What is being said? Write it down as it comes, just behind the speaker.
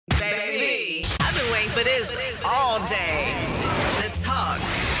but it's all day. The Talk,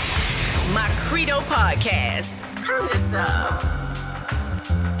 my Credo podcast. Turn this up.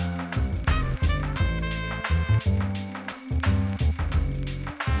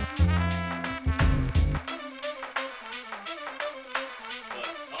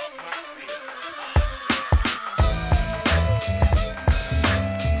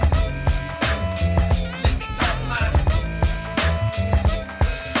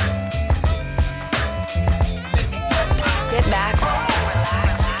 Sit back,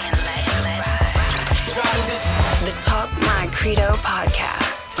 relax, and let's ride. The Talk My Credo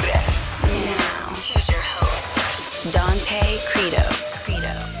podcast. Now, here's your host, Dante Credo.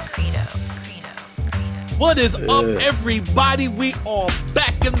 What is up, everybody? We are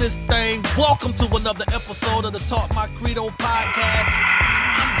back in this thing. Welcome to another episode of the Talk My Credo podcast.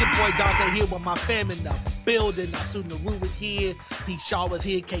 I'm your boy Dante here with my fam in the building. Nasu Naru is here. P. Shaw is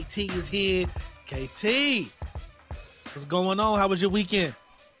here. KT is here. KT, what's going on? How was your weekend?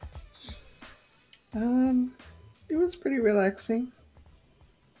 It was pretty relaxing.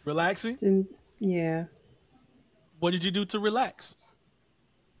 Relaxing? Yeah, What did you do to relax?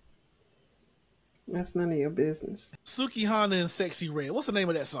 that's none of your business. Suki Hana and Sexy Red. What's the name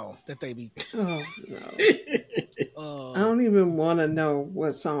of that song that they be? Oh, no. I don't even want to know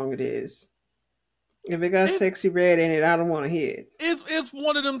what song it is. If it got Sexy Red in it, I don't want to hear it. It's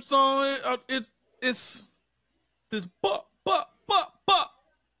one of them songs. It's this but,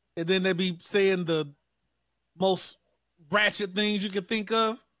 and then they be saying the most ratchet things you can think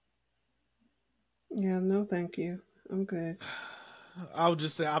of. Yeah, no thank you. I'm good. I would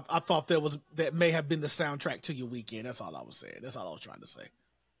just say I thought that may have been the soundtrack to your weekend. That's all I was saying. That's all I was trying to say.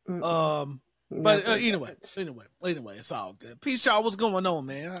 But anyway, it's all good. P. Shaw, what's going on,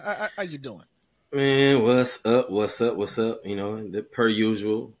 man? How you doing? Man, what's up? You know, per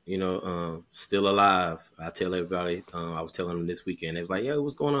usual, still alive. I tell everybody, I was telling them this weekend, they was like, yo,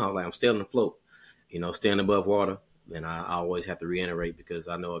 what's going on? I was like, I'm still afloat, staying above water. And I always have to reiterate because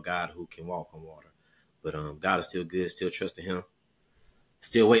I know a God who can walk on water. But God is still good, still trusting him.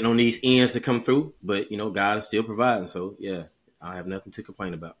 Still waiting on these ends to come through. But, God is still providing. So, yeah, I have nothing to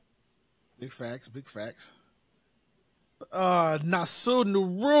complain about. Big facts. Nasu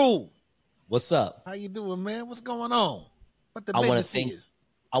Naru. What's up? How you doing, man? What's going on? What the I want business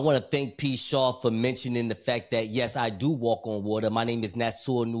to thank P. Shaw for mentioning the fact that, yes, I do walk on water. My name is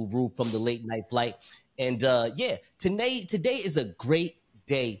Nasur Nuru from the Late Night Flight. And, today is a great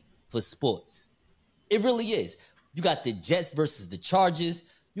day for sports. It really is. You got the Jets versus the Chargers.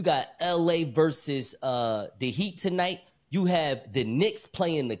 You got LA versus the Heat tonight. You have the Knicks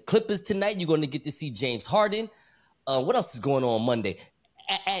playing the Clippers tonight. You're going to get to see James Harden. What else is going on Monday?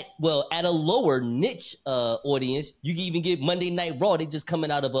 At a lower niche audience, you can even get Monday Night Raw. They just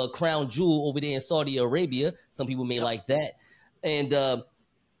coming out of a crown jewel over there in Saudi Arabia. Some people may like that. And the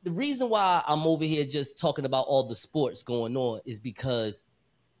reason why I'm over here just talking about all the sports going on is because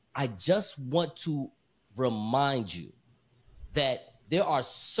I just want to remind you that there are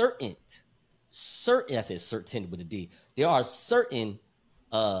certain, I said certain with a D, there are certain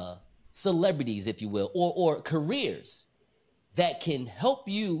celebrities, if you will, or careers that can help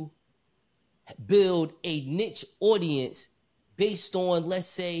you build a niche audience based on, let's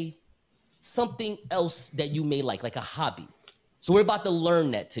say, something else that you may like a hobby. So we're about to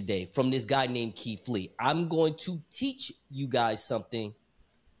learn that today from this guy named Keith Lee. I'm going to teach you guys something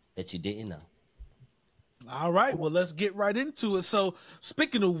that you didn't know. All right, well, let's get right into it. So,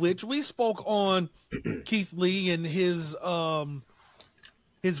 speaking of which, we spoke on Keith Lee and his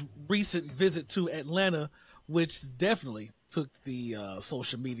recent visit to Atlanta, which definitely took the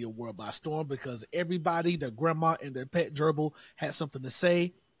social media world by storm because everybody, their grandma and their pet gerbil, had something to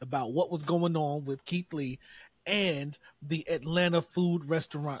say about what was going on with Keith Lee and the Atlanta food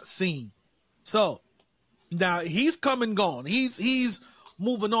restaurant scene. So, now he's come and gone. He's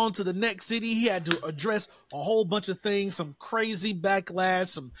moving on to the next city. He had to address a whole bunch of things, some crazy backlash,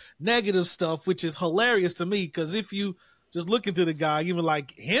 some negative stuff, which is hilarious to me because if you just look into the guy, you were like,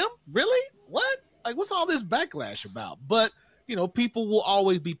 him? Really? What? Like, what's all this backlash about? But, people will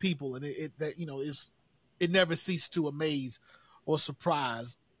always be people, and it never ceases to amaze or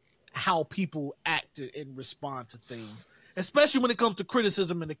surprise how people act and respond to things, especially when it comes to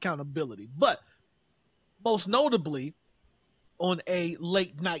criticism and accountability. But most notably, on a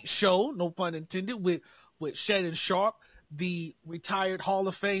late night show, no pun intended, with Shannon Sharp, the retired Hall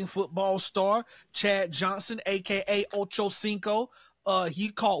of Fame football star, Chad Johnson, a.k.a. Ocho Cinco, he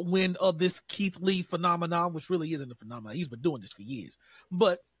caught wind of this Keith Lee phenomenon, which really isn't a phenomenon. He's been doing this for years.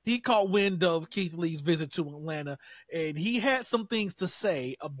 But he caught wind of Keith Lee's visit to Atlanta, and he had some things to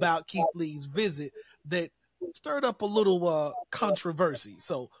say about Keith Lee's visit that stirred up a little controversy.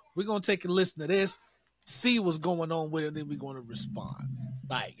 So we're gonna take a listen to this, see what's going on with it, and then we're gonna respond.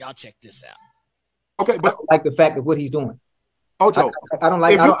 All right, y'all check this out. Okay, but I don't like the fact of what he's doing. Ocho, I don't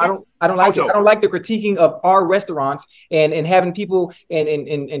like. I don't like. Ocho. I don't like the critiquing of our restaurants and having people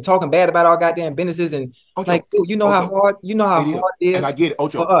and talking bad about our goddamn businesses and Ocho, like, dude, you know how hard it is and I get it,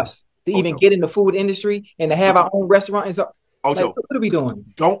 Ocho, for us to even get in the food industry and to have our own restaurant. And so, Ocho, like, what are we doing?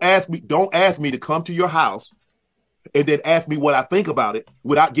 Don't ask me to come to your house and then ask me what I think about it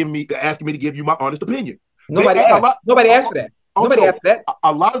without asking me to give you my honest opinion. Nobody asked for that. Nobody asked for that.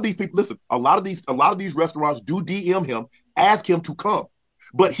 A lot of these people, listen, a lot of these restaurants do DM him, ask him to come.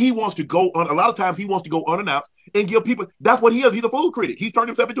 But he wants to go on. A lot of times he wants to go unannounced and give people. That's what he is. He's a food critic. He's turned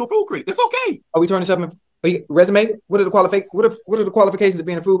himself into a food critic. It's okay. Are we turning something? Resume? What are the qualifications of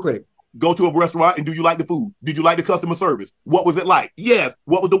being a food critic? Go to a restaurant and do you like the food? Did you like the customer service? What was it like? Yes.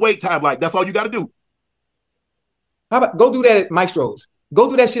 What was the wait time like? That's all you got to do. How about go do that at Maestro's? Go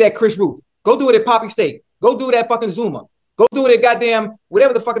do that shit at Chris Ruth. Go do it at Poppy Steak. Go do it at fucking Zuma. Go do it at goddamn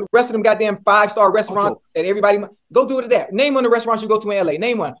whatever the fucking rest of them goddamn 5-star restaurants that everybody. Go do it at that. Name one of the restaurants you go to in LA.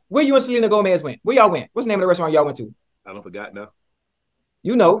 Name one. Where you and Selena Gomez went? Where y'all went? What's the name of the restaurant y'all went to? I don't forgot now.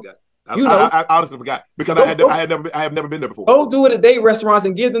 You know. I honestly forgot because I have never been there before. Go do it at their restaurants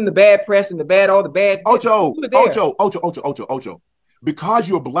and give them the bad press and all the bad. Ocho. Because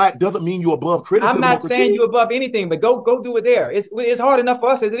you're black doesn't mean you're above criticism. I'm not saying you're above anything, but go do it there. It's hard enough for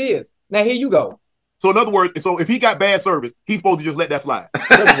us as it is. Now here you go. So in other words, if he got bad service, he's supposed to just let that slide.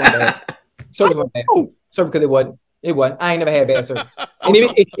 Service wasn't bad. Service because it wasn't. It wasn't. I ain't never had bad service. And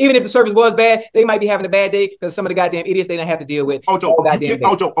even if the service was bad, they might be having a bad day because some of the goddamn idiots they don't have to deal with.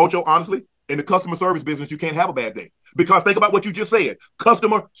 Ocho, honestly, in the customer service business, you can't have a bad day. Because think about what you just said.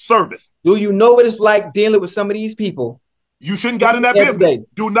 Customer service. Do you know what it's like dealing with some of these people? You shouldn't get in that business.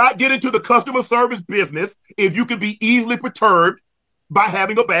 Do not get into the customer service business if you can be easily perturbed by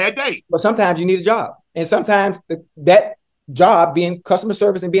having a bad day. But sometimes you need a job. And sometimes that job, being customer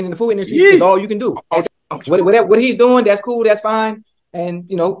service and being in the food industry, is all you can do. What he's doing, that's cool, that's fine. And,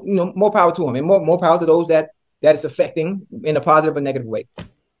 you know, more power to him. And more power to those that it's affecting in a positive or negative way.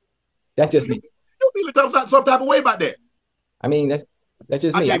 That's just me. You feel some type of way about that? I mean, that's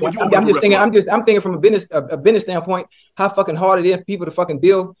just me. I'm thinking from a business standpoint, how fucking hard it is for people to fucking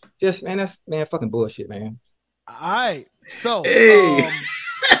build. That's fucking bullshit, man. All right. So this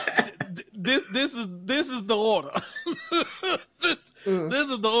is the order. This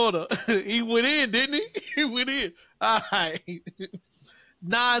is the order. He went in, didn't he? He went in. All right.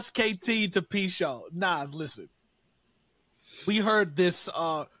 Nas KT to P Shaw. Nas, listen. We heard this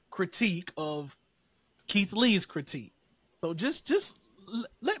critique of Keith Lee's critique. So just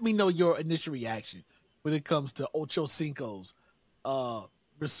let me know your initial reaction when it comes to Ocho Cinco's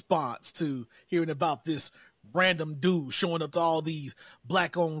response to hearing about this random dude showing up to all these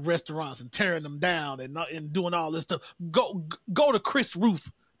black-owned restaurants and tearing them down and doing all this stuff. Go to Chris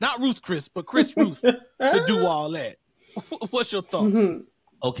Ruth, not Ruth Chris, but Chris Ruth to do all that. What's your thoughts? Mm-hmm.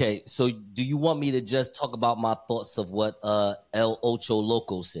 Okay, so do you want me to just talk about my thoughts of what El Ocho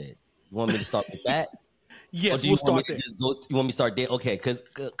Loco said? You want me to start with that? Yes, we'll start there. You want me to start there? Okay,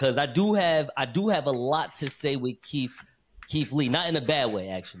 because I do have a lot to say with Keith Lee, not in a bad way,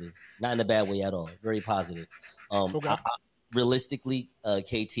 actually, not in a bad way at all. Very positive. Okay. Realistically,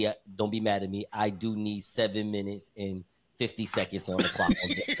 KT, don't be mad at me. I do need 7 minutes and 50 seconds on the clock on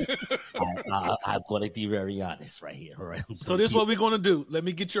this. I'm going to be very honest right here. All right. So this is what we're going to do. Let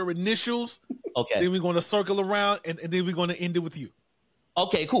me get your initials. Okay. Then we're going to circle around, and then we're going to end it with you.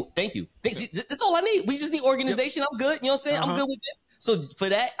 Okay, cool. Thank you. That's all I need. We just need organization. Yep. I'm good. You know what I'm saying? I'm good with this. So for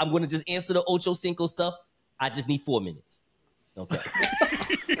that, I'm going to just answer the Ocho Cinco stuff. I just need 4 minutes. Okay.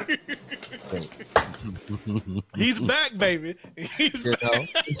 He's back, baby. He's back.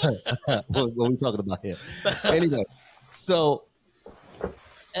 What are we talking about here? Anyway, so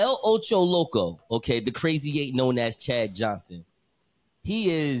El Ocho Loco, okay, the crazy eight known as Chad Johnson.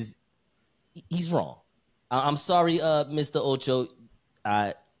 He's wrong. I'm sorry, Mr. Ocho.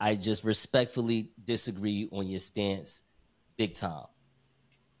 I just respectfully disagree on your stance big time.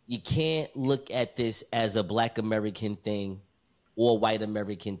 You can't look at this as a Black American thing or white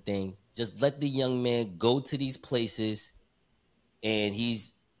American thing. Just let the young man go to these places, and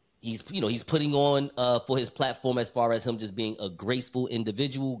he's putting on for his platform as far as him just being a graceful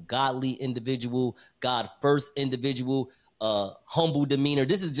individual, godly individual, God first individual, humble demeanor.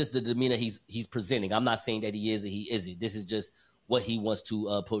 This is just the demeanor he's presenting. I'm not saying that he is or he isn't. This is just what he wants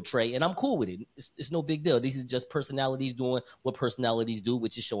to portray, and I'm cool with it. It's no big deal. This is just personalities doing what personalities do,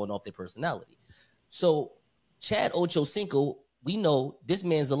 which is showing off their personality. So Chad Ocho Cinco we know this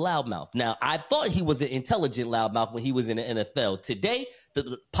man's a loudmouth. Now, I thought he was an intelligent loudmouth when he was in the NFL. Today,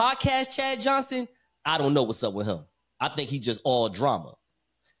 the podcast Chad Johnson, I don't know what's up with him. I think he's just all drama.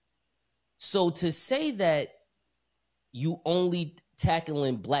 So to say that you only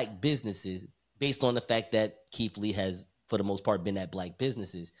tackling black businesses based on the fact that Keith Lee has, for the most part, been at black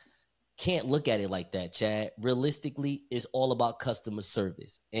businesses, can't look at it like that, Chad. Realistically, it's all about customer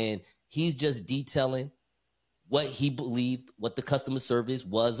service. And he's just detailing what he believed, what the customer service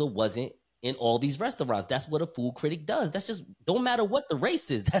was or wasn't in all these restaurants. That's what a food critic does. That's just, don't matter what the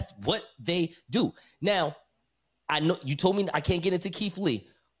race is. That's what they do. Now, I know you told me I can't get into Keith Lee,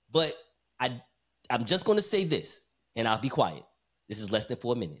 but I'm just going to say this, and I'll be quiet. This is less than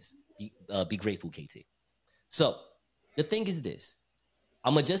 4 minutes. Be grateful, KT. So the thing is this.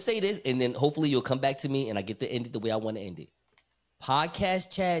 I'm going to just say this, and then hopefully you'll come back to me and I get to end it the way I want to end it.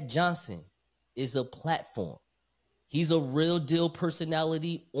 Podcast Chad Johnson is a platform. He's a real deal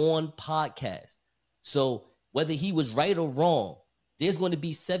personality on podcasts. So whether he was right or wrong, there's going to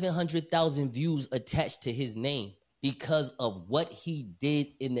be 700,000 views attached to his name because of what he did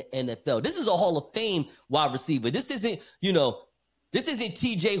in the NFL. This is a Hall of Fame wide receiver. This isn't, this isn't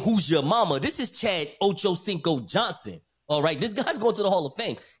TJ Who's Your Mama. This is Chad Ocho Cinco Johnson. All right, this guy's going to the Hall of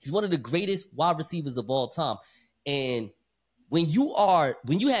Fame. He's one of the greatest wide receivers of all time. And when you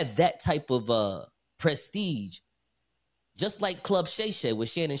have that type of prestige, just like Club Shay Shay with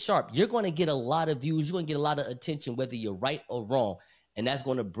Shannon Sharp, you're going to get a lot of views. You're going to get a lot of attention, whether you're right or wrong. And that's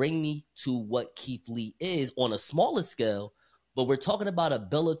going to bring me to what Keith Lee is on a smaller scale. But we're talking about a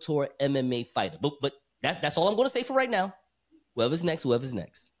Bellator MMA fighter. But that's all I'm going to say for right now. Whoever's next.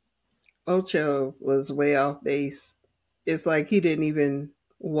 Ocho was way off base. It's like he didn't even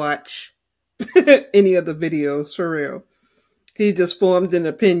watch any of the videos for real. He just formed an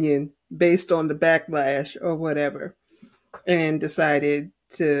opinion based on the backlash or whatever and decided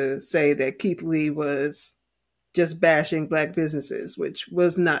to say that Keith Lee was just bashing black businesses, which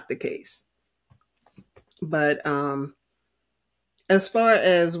was not the case. But as far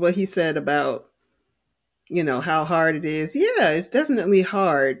as what he said about, how hard it is, yeah, it's definitely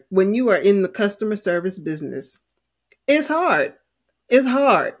hard. When you are in the customer service business, it's hard. It's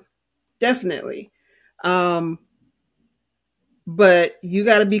hard. Definitely. But you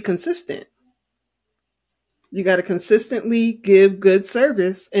got to be consistent. You got to consistently give good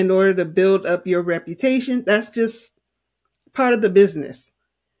service in order to build up your reputation. That's just part of the business.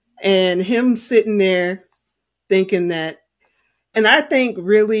 And him sitting there thinking that, and I think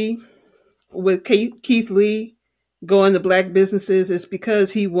really with Keith Lee going to black businesses is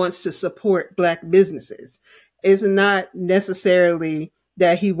because he wants to support black businesses. It's not necessarily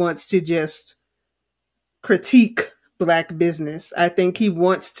that he wants to just critique black business. I think he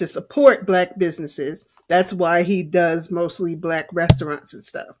wants to support black businesses. That's why he does mostly black restaurants and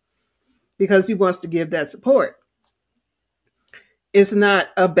stuff, because he wants to give that support. It's not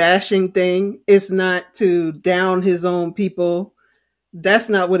a bashing thing. It's not to down his own people. That's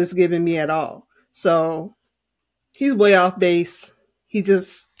not what it's giving me at all. So he's way off base. He's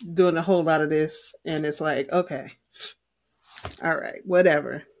just doing a whole lot of this. And it's like, okay, all right,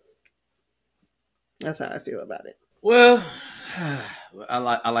 whatever. That's how I feel about it. Well,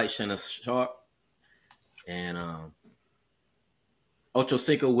 I like Shannon Sharp. And Ocho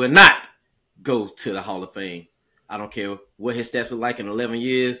Cinco will not go to the Hall of Fame. I don't care what his stats are like in 11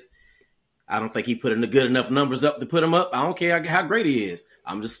 years. I don't think he put in the good enough numbers up to put him up. I don't care how great he is.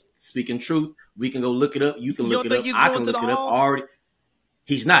 I'm just speaking truth. We can go look it up. You can look it up. I can look it up already.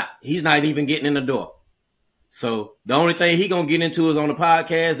 He's not. He's not even getting in the door. So the only thing he gonna get into is on the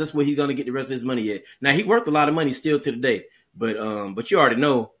podcast. That's where he's gonna get the rest of his money at. Now he worth a lot of money still to the day. But you already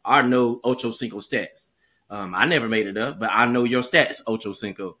know I know Ocho Cinco stats. I never made it up, but I know your stats, Ocho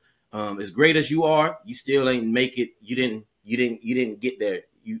Cinco. As great as you are, you still ain't make it. You didn't get there.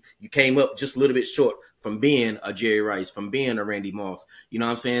 You came up just a little bit short from being a Jerry Rice, from being a Randy Moss. You know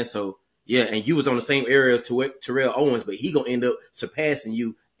what I'm saying? So yeah, and you was on the same area as Terrell Owens, but he gonna end up surpassing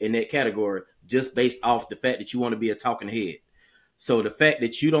you in that category just based off the fact that you want to be a talking head. So the fact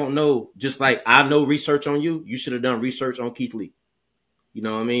that you don't know, just like I know research on you, you should have done research on Keith Lee. You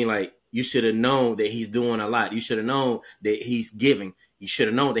know what I mean? Like you should have known that he's doing a lot. You should have known that he's giving. You should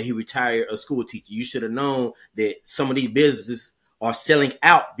have known that he retired a school teacher. You should have known that some of these businesses are selling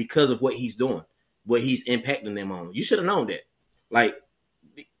out because of what he's doing, what he's impacting them on. You should have known that. Like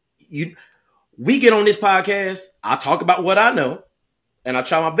we get on this podcast, I talk about what I know, and I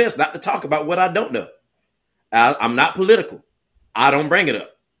try my best not to talk about what I don't know. I'm not political. I don't bring it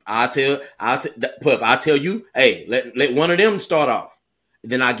up. If I tell you, hey, let one of them start off,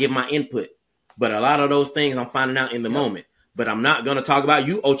 then I give my input. But a lot of those things I'm finding out in the moment. But I'm not going to talk about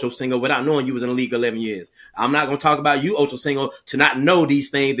you, Ocho Cinco, without knowing you was in the league 11 years. I'm not going to talk about you, Ocho Cinco, to not know these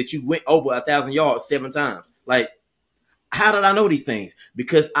things that you went over 1,000 yards 7 times. Like, how did I know these things?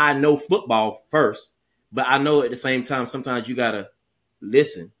 Because I know football first, but I know at the same time, sometimes you got to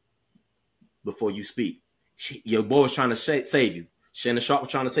listen before you speak. Your boy was trying to save you. Shannon Sharp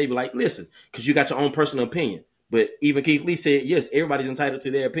was trying to save you. Like, listen, because you got your own personal opinion. But even Keith Lee said, yes, everybody's entitled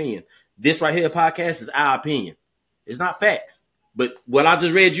to their opinion. This right here podcast is our opinion. It's not facts. But what I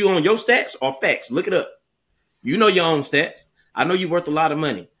just read you on your stats are facts. Look it up. You know your own stats. I know you're worth a lot of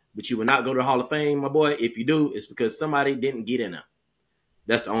money, but you will not go to the Hall of Fame, my boy. If you do, it's because somebody didn't get in there.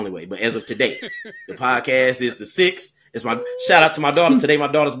 That's the only way. But as of today, the podcast is the 6th. It's my shout out to my daughter. Today,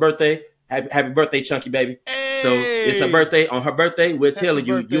 my daughter's birthday. Happy birthday, Chunky baby. Hey. So it's her birthday. On her birthday, we're telling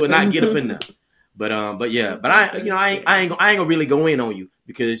you, you will not get up in there. But I ain't gonna really go in on you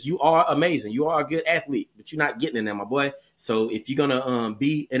because you are amazing. You are a good athlete, but you're not getting in there, my boy. So if you're gonna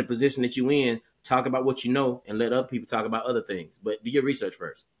be in a position that you in, talk about what you know and let other people talk about other things. But do your research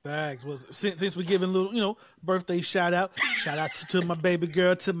first. Facts. Was since we're giving a little, birthday shout out to my baby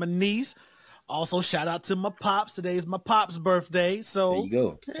girl, to my niece. Also, shout out to my pops. Today's my pops' birthday. So there you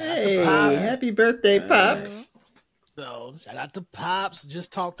go. Hey, happy birthday, pops. So shout out to Pops.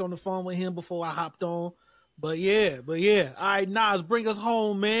 Just talked on the phone with him before I hopped on. But yeah. All right, Nas, bring us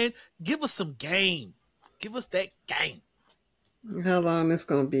home, man. Give us some game. Give us that game. How long this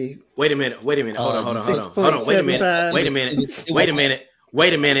gonna be? Wait a minute. Hold on. Wait a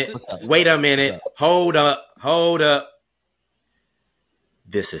minute. Hold up.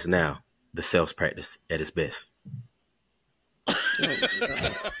 This is now the sales practice at its best.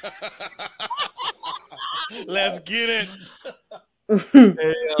 Let's get it. Hey,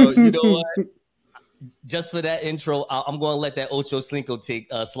 you know what? Just for that intro, I'm going to let that Ocho Cinco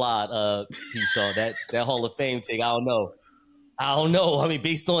take slide, P-Shaw. That Hall of Fame take. I don't know. I mean,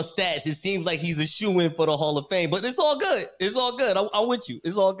 based on stats, it seems like he's a shoo-in for the Hall of Fame. But it's all good. I'm with you.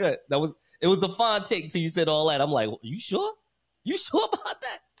 It's all good. It was a fine take until you said all that. I'm like, you sure? You sure about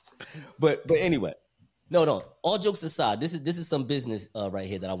that? But anyway, no. All jokes aside, this is some business right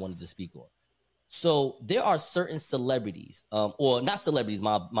here that I wanted to speak on. So there are certain celebrities, or not celebrities,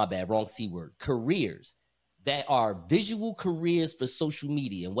 my bad, wrong C word, careers that are visual careers for social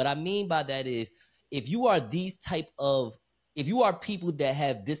media. And what I mean by that is if you are people that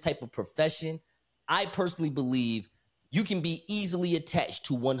have this type of profession, I personally believe you can be easily attached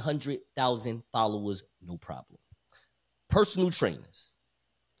to 100,000 followers, no problem. Personal trainers,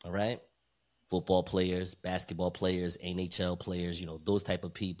 all right? Football players, basketball players, NHL players, those type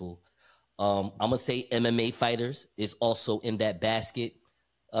of people. I'm going to say MMA fighters is also in that basket.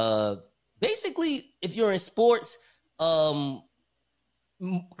 Basically, if you're in sports,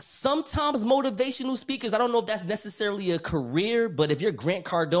 sometimes motivational speakers, I don't know if that's necessarily a career, but if you're Grant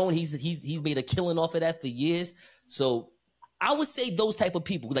Cardone, he's made a killing off of that for years. So I would say those type of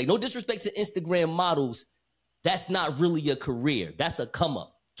people, like no disrespect to Instagram models, that's not really a career. That's a come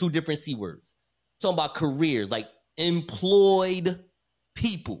up. 2 different C words. Talking about careers, like employed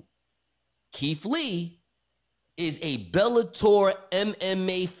people. Keith Lee is a Bellator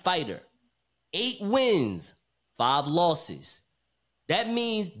MMA fighter. 8 wins, 5 losses. That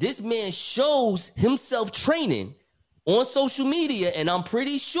means this man shows himself training on social media, and I'm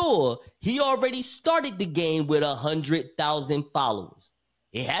pretty sure he already started the game with 100,000 followers.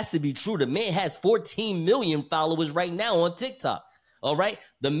 It has to be true. The man has 14 million followers right now on TikTok. All right?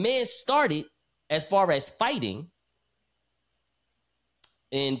 The man started, as far as fighting,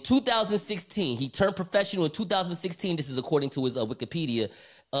 in 2016. He turned professional in 2016. This is according to his Wikipedia.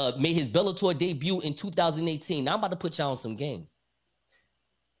 Made his Bellator debut in 2018. Now I'm about to put y'all on some game.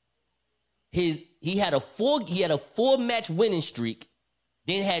 He had a 4-match winning streak,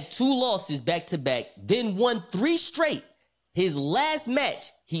 then had 2 losses back to back, then won 3 straight. His last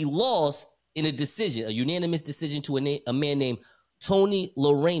match, he lost in a unanimous decision to a man named Tony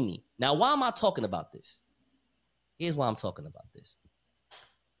Lorami. Now, why am I talking about this? Here's why I'm talking about this.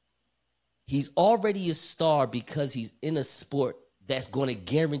 He's already a star because he's in a sport that's going to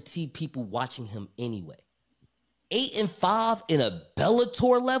guarantee people watching him anyway. 8-5 in a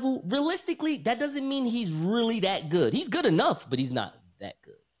Bellator level, realistically, that doesn't mean he's really that good. He's good enough, but he's not that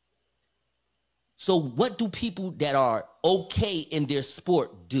good. So what do people that are okay in their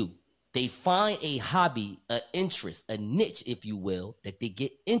sport do? They find a hobby, an interest, a niche, if you will, that they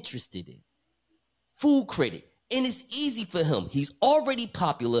get interested in. Food critic. And it's easy for him. He's already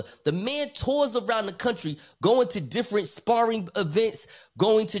popular. The man tours around the country, going to different sparring events,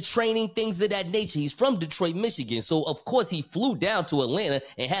 going to training, things of that nature. He's from Detroit, Michigan. So, of course, he flew down to Atlanta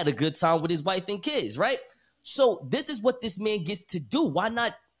and had a good time with his wife and kids, right? So this is what this man gets to do. Why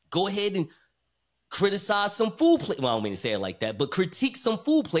not go ahead and criticize some food places? Well, I don't mean to say it like that, but critique some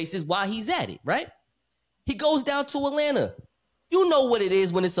food places while he's at it, right? He goes down to Atlanta. You know what it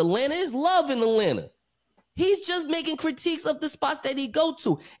is when it's Atlanta. It's love in Atlanta. He's just making critiques of the spots that he go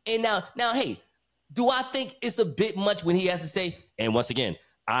to. And now, hey, do I think it's a bit much when he has to say, and once again,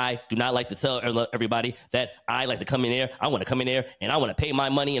 I do not like to tell everybody that I like to come in there. I want to come in there and I want to pay my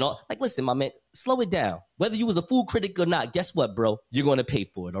money and all. Like, listen, my man, slow it down. Whether you was a food critic or not, guess what, bro? You're going to pay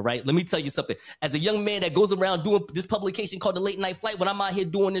for it, all right? Let me tell you something. As a young man that goes around doing this publication called The Late Night Flight, when I'm out here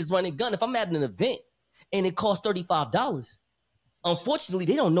doing this running gun, if I'm at an event and it costs $35, unfortunately,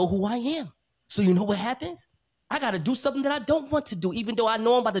 they don't know who I am. So you know what happens? I got to do something that I don't want to do. Even though I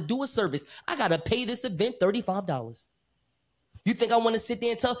know I'm about to do a service, I got to pay this event $35. You think I want to sit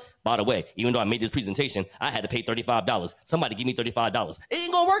there and tell, by the way, even though I made this presentation, I had to pay $35. Somebody give me $35. It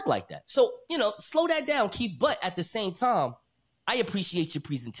ain't going to work like that. So, slow that down, Keith. But at the same time, I appreciate your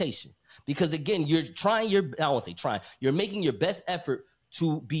presentation because, again, you're you're making your best effort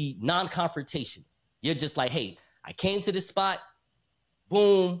to be non-confrontational. You're just like, hey, I came to this spot,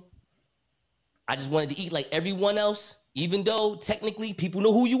 boom. I just wanted to eat like everyone else, even though technically people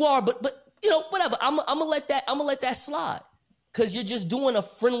know who you are, but whatever. I'm gonna let that slide. Cause you're just doing a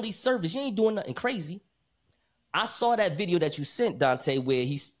friendly service. You ain't doing nothing crazy. I saw that video that you sent, Dante, where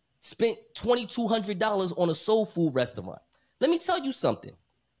he spent $2,200 on a soul food restaurant. Let me tell you something.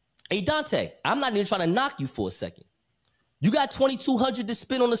 Hey, Dante, I'm not even trying to knock you for a second. You got $2,200 to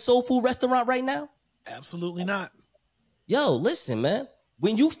spend on a soul food restaurant right now? Absolutely not. Yo, listen, man.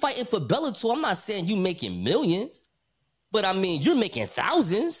 When you fighting for Bellator, I'm not saying you making millions, but I mean, you're making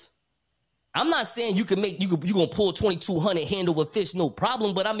thousands. I'm not saying you're gonna pull 2,200 hand over fist, no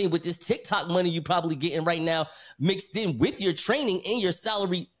problem. But I mean, with this TikTok money you're probably getting right now, mixed in with your training and your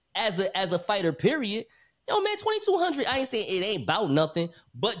salary as a fighter, period. Yo, man, 2,200. I ain't saying it ain't about nothing,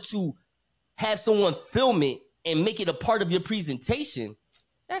 but to have someone film it and make it a part of your presentation,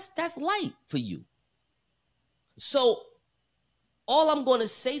 that's light for you. So all I'm gonna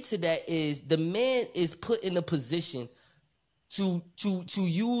say to that is the man is put in a position to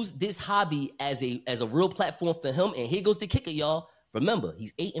use this hobby as a real platform for him. And here goes the kicker, y'all. Remember,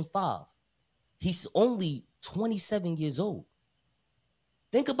 he's 8-5. He's only 27 years old.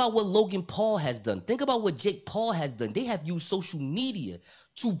 Think about what Logan Paul has done. Think about what Jake Paul has done. They have used social media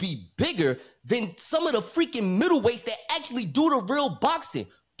to be bigger than some of the freaking middleweights that actually do the real boxing.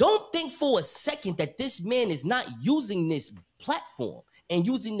 Don't think for a second that this man is not using this platform and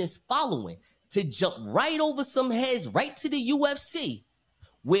using this following to jump right over some heads right to the UFC,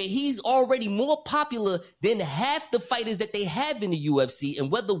 where he's already more popular than half the fighters that they have in the UFC. And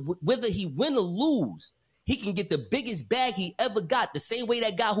whether he win or lose, he can get the biggest bag he ever got, the same way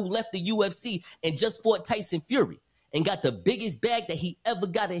that guy who left the UFC and just fought Tyson Fury and got the biggest bag that he ever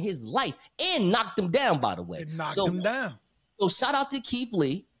got in his life and knocked him down, by the way. It knocked him down. So shout out to Keith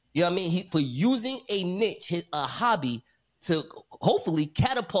Lee, you know what I mean, for using a niche, a hobby, to hopefully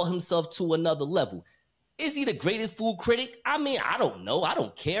catapult himself to another level. Is he the greatest food critic? I mean, I don't know. I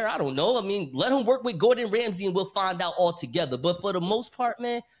don't care. I don't know. I mean, let him work with Gordon Ramsay and we'll find out all together. But for the most part,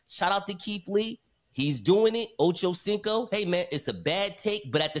 man, shout out to Keith Lee. He's doing it. Ocho Cinco. Hey, man, it's a bad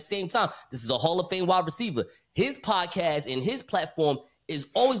take. But at the same time, this is a Hall of Fame wide receiver. His podcast and his platform is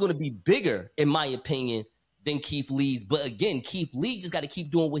always going to be bigger, in my opinion, than Keith Lee's. But again, Keith Lee just got to keep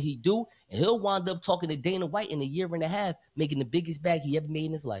doing what he do, and he'll wind up talking to Dana White in a year and a half, making the biggest bag he ever made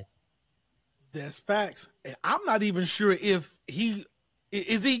in his life. That's facts. And I'm not even sure if is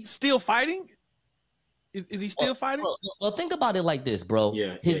he still fighting? Is he still fighting? Well, think about it like this, bro.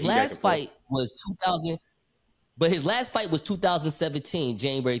 Yeah, his last fight was 2000. But his last fight was 2017,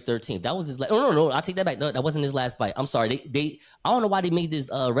 January 13th. That was his last. No, I take that back. No, that wasn't his last fight. I'm sorry. I don't know why they made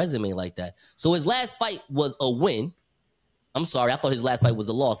this resume like that. So his last fight was a win. I'm sorry. I thought his last fight was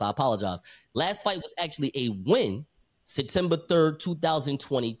a loss. I apologize. Last fight was actually a win, September 3rd,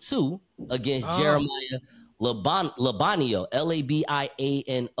 2022, against Jeremiah Labanio,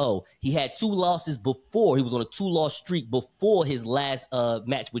 Labiano. He had 2 losses before. He was on a 2-loss streak before his last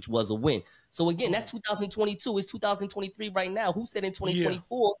match, which was a win. So again, that's 2022. It's 2023 right now. Who said in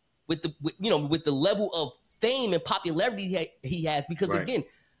 2024 with the level of fame and popularity he has? Because again,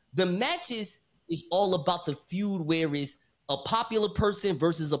 the matches is all about the feud, where it's a popular person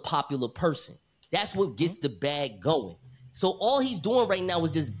versus a popular person. That's what gets the bag going. So all he's doing right now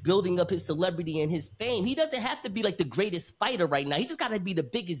is just building up his celebrity and his fame. He doesn't have to be like the greatest fighter right now. He just got to be the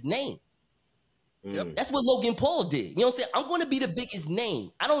biggest name. Yep. That's what Logan Paul did. You know what I'm saying? I'm going to be the biggest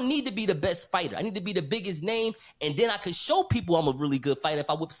name. I don't need to be the best fighter. I need to be the biggest name, and then I can show people I'm a really good fighter if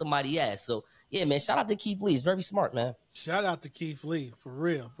I whip somebody's ass. So, yeah, man, shout out to Keith Lee. He's very smart, man. Shout out to Keith Lee, for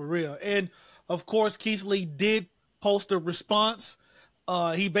real, for real. And, of course, Keith Lee did post a response.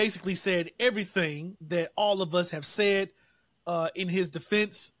 He basically said everything that all of us have said in his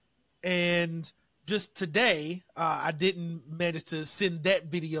defense. And just today, I didn't manage to send that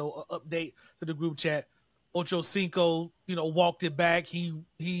video update to the group chat. Ocho Cinco, walked it back.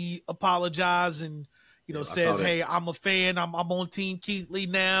 He apologized and, says, hey, I'm a fan. I'm on Team Keith Lee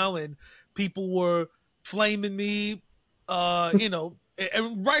now. And people were flaming me,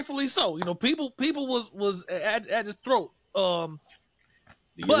 and rightfully so. People was at his throat.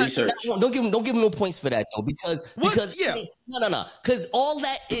 But research. Don't give him no points for that though, because no, because all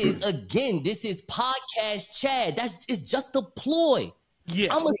that is, again, this is podcast Chad. It's just a ploy.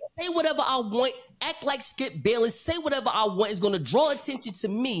 Yes. I'm gonna say whatever I want, act like Skip Bayless, say whatever I want. It's gonna draw attention to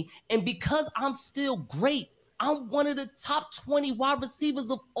me, and because I'm still great, I'm one of the top 20 wide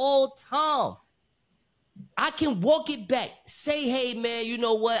receivers of all time. I can walk it back. Say, hey, man, you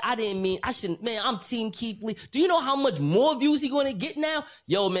know what? I shouldn't, man, I'm Team Keith Lee. Do you know how much more views he's going to get now?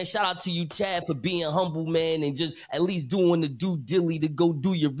 Yo, man, shout out to you, Chad, for being humble, man, and just at least doing the due dilly to go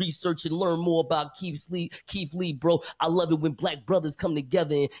do your research and learn more about Keith Lee, bro. I love it when black brothers come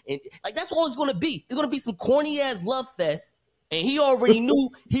together and like, that's all it's going to be. It's going to be some corny-ass love fest, and he already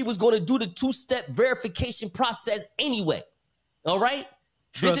knew he was going to do the two-step verification process anyway. All right?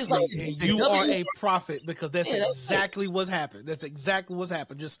 Trust me, and you are a prophet, because that's exactly what's happened. That's exactly what's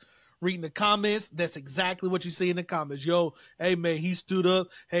happened. Just reading the comments, that's exactly what you see in the comments. Yo, hey, man, he stood up.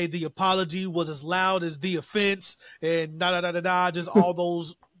 Hey, the apology was as loud as the offense, and just all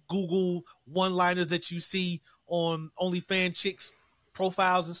those Google one-liners that you see on OnlyFans chicks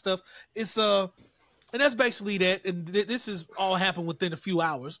profiles and stuff. It's and that's basically that. And this is all happened within a few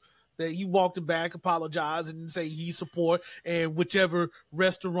hours. That he walked it back, apologized, and say he support, and whichever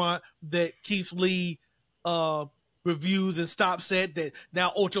restaurant that Keith Lee reviews and stops at, that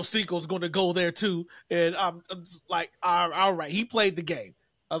now Ocho Cinco is going to go there too. And I'm just like, all right, he played the game.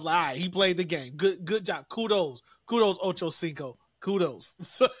 I was like, all right, he played the game. Good job. Kudos, Ocho Cinco.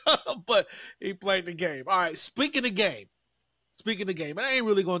 Kudos. But he played the game. All right, speaking of game, and I ain't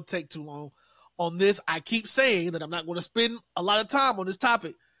really going to take too long on this. I keep saying that I'm not going to spend a lot of time on this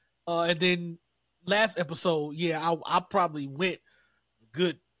topic. And then last episode, I probably went a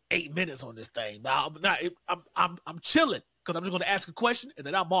good 8 minutes on this thing. Now I'm chilling, because I'm just going to ask a question and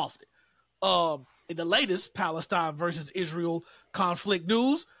then I'm off it. In the latest Palestine versus Israel conflict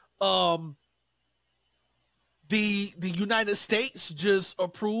news, the United States just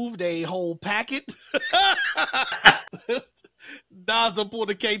approved a whole packet. Nas done pulled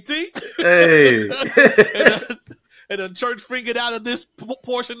the KT. Hey. And the church figured out of this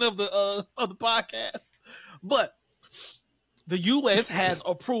portion of the podcast. But the U.S. has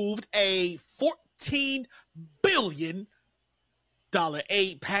approved a $14 billion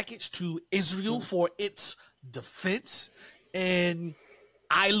aid package to Israel for its defense. And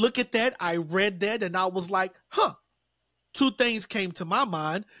I look at that, I read that, and I was like, two things came to my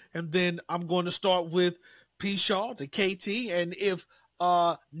mind. And then I'm going to start with P. Shaw, the KT, and if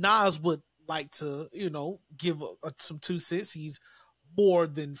Nas would like to, give some 2 cents, he's more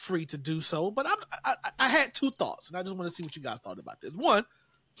than free to do so. But I had two thoughts, and I just want to see what you guys thought about this. One,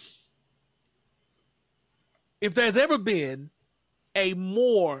 if there's ever been a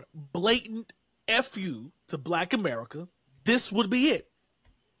more blatant FU to Black America, this would be it.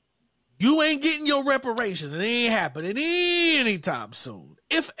 You ain't getting your reparations, and it ain't happening anytime soon,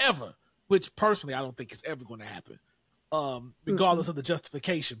 if ever. Which personally, I don't think it's ever going to happen, regardless of the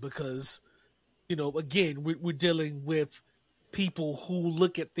justification, because again, we're dealing with people who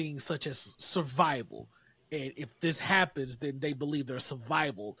look at things such as survival. And if this happens, then they believe their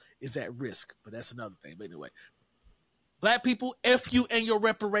survival is at risk. But that's another thing. But anyway, Black people, F you and your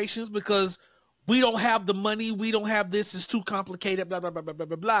reparations, because we don't have the money. We don't have this. It's too complicated, blah, blah, blah, blah, blah,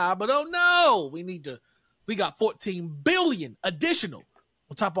 blah, blah. But oh no, we got $14 billion additional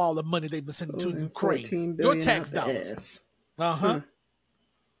on top of all the money they've been sending to Ukraine. Your tax dollars.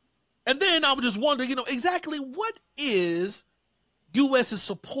 And then I was just wondering, exactly what is U.S.'s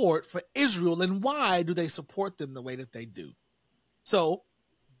support for Israel, and why do they support them the way that they do? So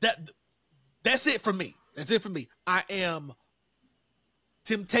that's it for me. I am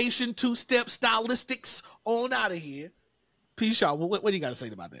Temptation 2-step stylistics on out of here. P. Shaw, what do you got to say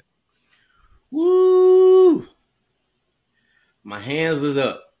about that? Woo! My hands is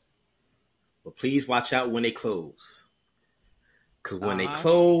up. But please watch out when they close. Because when they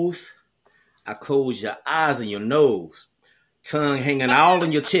close, I close your eyes and your nose, tongue hanging all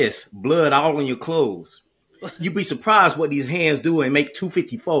in your chest, blood all in your clothes. You'd be surprised what these hands do and make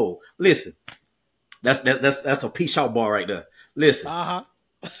 254. Listen, that's a peace out bar right there. Listen,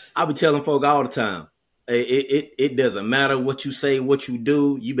 I be telling folk all the time. It doesn't matter what you say, what you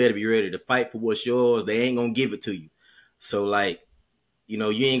do. You better be ready to fight for what's yours. They ain't gonna give it to you. So like, you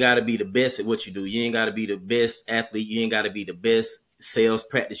ain't gotta be the best at what you do. You ain't gotta be the best athlete. You ain't gotta be the best sales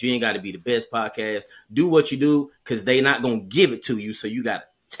practice. You ain't gotta be the best podcast. Do what you do because they not gonna give it to you. So you gotta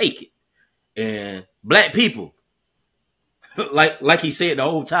take it. And black people, like he said, the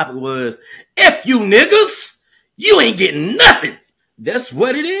whole topic was F you niggas, you ain't getting nothing. That's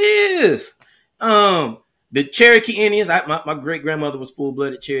what it is. The Cherokee Indians, my great grandmother was full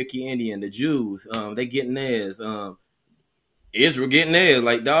blooded Cherokee Indian. The Jews, they getting theirs. Israel getting theirs.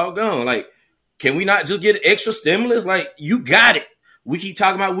 Like doggone, like can we not just get extra stimulus? Like you got it. We keep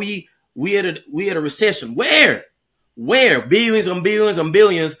talking about we at a recession. Where billions and billions and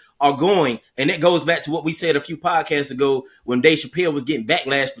billions are going, and it goes back to what we said a few podcasts ago when Dave Chappelle was getting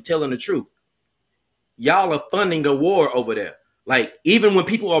backlash for telling the truth. Y'all are funding a war over there. Like, even when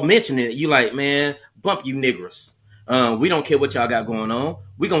people are mentioning it, you like, man, bump you niggers. We don't care what y'all got going on.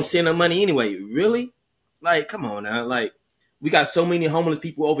 We gonna send them money anyway. Really? Like, come on now. Like, we got so many homeless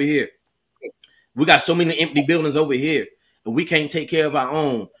people over here. We got so many empty buildings over here. And we can't take care of our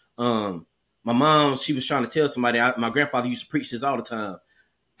own. My mom, she was trying to tell somebody, my grandfather used to preach this all the time.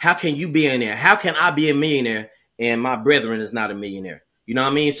 How can you be in there? How can I be a millionaire and my brethren is not a millionaire? You know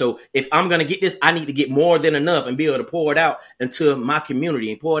what I mean? So if I'm going to get this, I need to get more than enough and be able to pour it out into my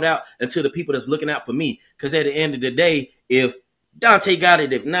community and pour it out into the people that's looking out for me. Because at the end of the day, if Dante got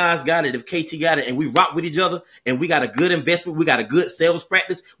it, if Nas got it, if KT got it, and we rock with each other and we got a good investment, we got a good sales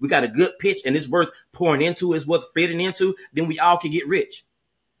practice, we got a good pitch and it's worth pouring into, it's worth fitting into, then we all can get rich.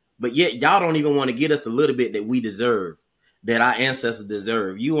 But yet y'all don't even want to get us a little bit that we deserve, that our ancestors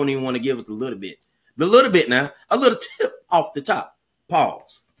deserve. You won't even want to give us a little bit. The little bit now, a little tip off the top.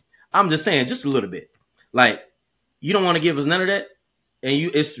 Pause. I'm just saying, just a little bit. Like, you don't want to give us none of that. And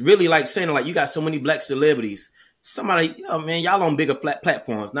it's really like saying, like, you got so many black celebrities. Somebody, man, y'all on bigger flat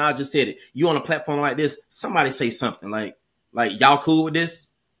platforms. Now I just said it. You on a platform like this, somebody say something like y'all cool with this?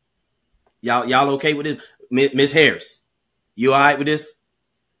 Y'all okay with this? Miss Harris, you all right with this?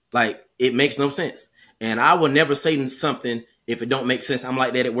 Like, it makes no sense. And I will never say something if it don't make sense. I'm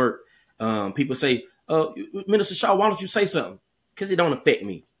like that at work. People say, Minister Shaw, why don't you say something? Because it don't affect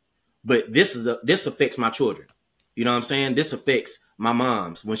me. But this affects my children. You know what I'm saying? This affects my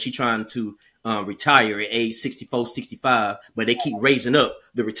mom's when she trying to retire at age 64, 65, but they keep raising up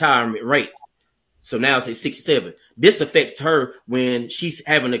the retirement rate. So now it's at 67. This affects her when she's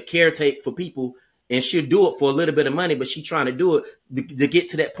having to caretake for people, and she'll do it for a little bit of money, but she's trying to do it to get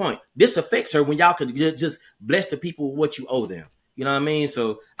to that point. This affects her when y'all could just bless the people with what you owe them. You know what I mean?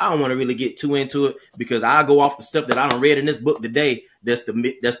 So I don't want to really get too into it because I go off the stuff that I don't read in this book today. That's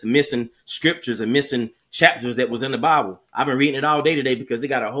the missing scriptures and missing chapters that was in the Bible. I've been reading it all day today because it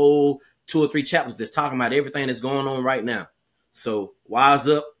got a whole 2 or 3 chapters that's talking about everything that's going on right now. So wise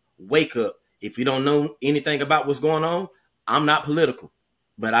up, wake up. If you don't know anything about what's going on, I'm not political,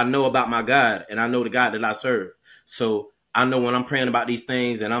 but I know about my God and I know the God that I serve. So I know when I'm praying about these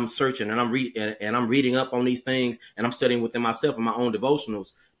things and I'm searching and I'm reading up on these things and I'm studying within myself in my own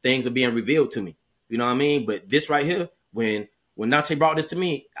devotionals, things are being revealed to me. You know what I mean? But this right here, when Nate brought this to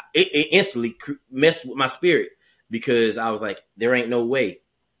me, it instantly messed with my spirit because I was like, there ain't no way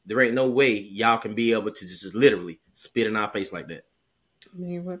y'all can be able to just literally spit in our face like that. I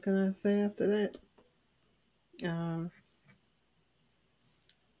mean, what can I say after that?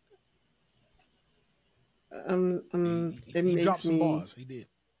 It he makes dropped some me. bars. He did.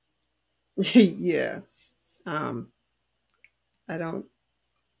 Yeah. I don't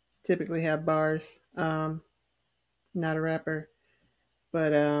typically have bars. Not a rapper,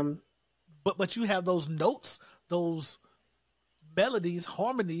 but But you have those notes, those melodies,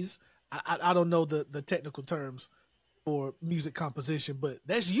 harmonies. I don't know the technical terms for music composition, but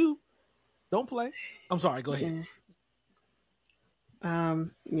that's you. Don't play. I'm sorry. Go ahead.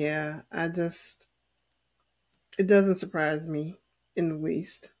 Yeah. It doesn't surprise me in the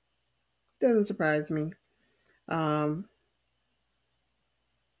least. It doesn't surprise me.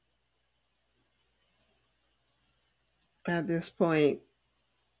 At this point,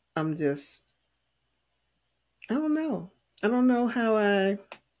 I don't know. I don't know how I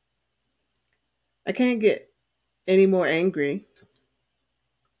can't get any more angry.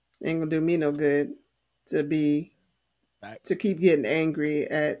 Ain't gonna do me no good to keep getting angry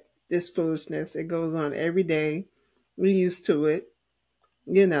at this foolishness. It goes on every day. We're used to it,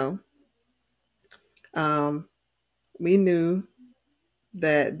 you know. We knew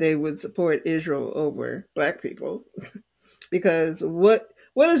that they would support Israel over black people because what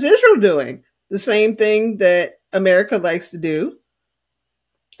is Israel doing? The same thing that America likes to do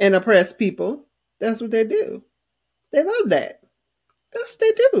and oppress people. That's what they do. They love that. That's what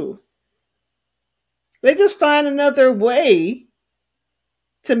they do. They just find another way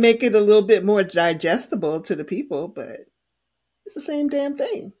to make it a little bit more digestible to the people, but it's the same damn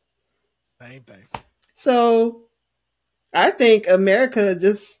thing. Same thing. So I think America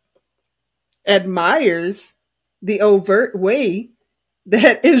just admires the overt way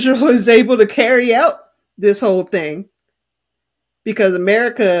that Israel is able to carry out this whole thing because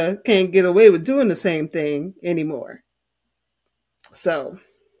America can't get away with doing the same thing anymore. So,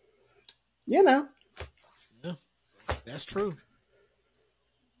 you know. Yeah, that's true.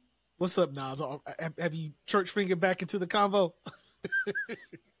 What's up, Nas? Have you church fingered back into the convo?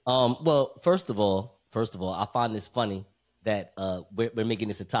 Well, first of all, I find this funny that we're making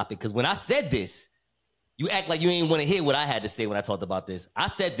this a topic because when I said this, you act like you ain't want to hear what I had to say when I talked about this. I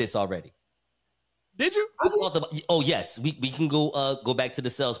said this already. Did you? I talked about. Oh yes, we can go back to the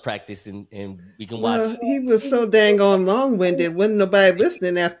sales practice and we can watch. Well, he was so dang on long-winded. Wasn't nobody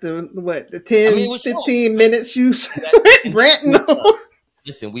listening after the 10, 15 minutes you ranting on.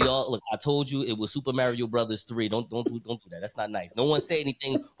 Listen, we all look. I told you it was Super Mario Brothers 3. Don't do that. That's not nice. No one said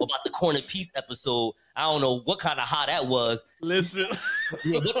anything about the Corner Piece episode. I don't know what kind of how that was. Listen,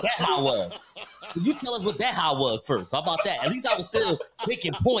 yeah, what that how was. Can you tell us what that how was first? How about that? At least I was still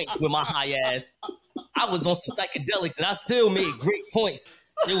making points with my high ass. I was on some psychedelics and I still made great points.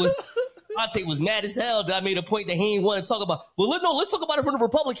 It was. Conte was mad as hell that I made a point that he didn't want to talk about. Well, let's talk about it from the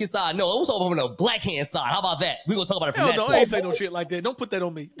Republican side. No, it was over from the black hand side. How about that? We're going to talk about it from that side. I ain't say no shit like that. Don't put that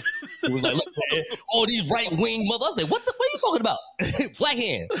on me. It was like, look, man, all these right-wing mothers. I was like, what are you talking about? Black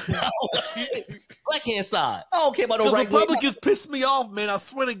hand. Black hand side. I don't care about no right-wing. Republicans piss me off, man. I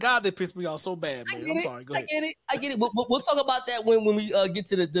swear to God, they piss me off so bad, man. I'm sorry. Go ahead. I get it. We'll talk about that when we get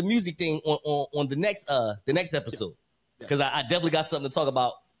to the music thing on the next episode. Because I definitely got something to talk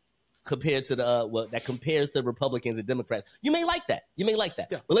about compared to that compares to Republicans and Democrats. You may like that.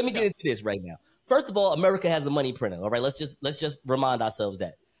 Yeah. But let me get into this right now. First of all, America has a money printer. All right, let's just remind ourselves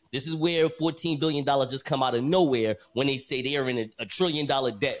that. This is where $14 billion just come out of nowhere when they say they are in a $1 trillion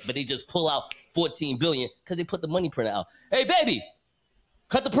debt, but they just pull out $14 billion because they put the money printer out. Hey, baby,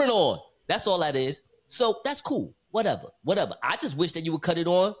 cut the printer on. That's all that is. So that's cool. Whatever. I just wish that you would cut it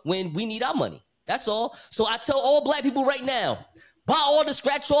on when we need our money. That's all. So I tell all black people right now, buy all the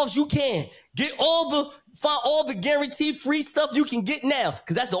scratch-offs you can. Find all the guaranteed free stuff you can get now.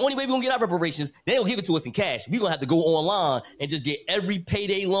 Because that's the only way we're going to get our reparations. They don't give it to us in cash. We're going to have to go online and just get every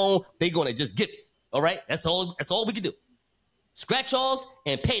payday loan they're going to just give us. All right? That's all we can do. Scratch-offs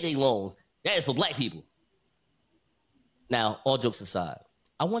and payday loans. That is for black people. Now, all jokes aside,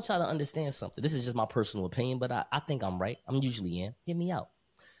 I want y'all to understand something. This is just my personal opinion, but I think I'm right. I'm usually in. Hear me out.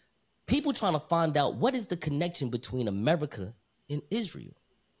 People trying to find out what is the connection between America in Israel.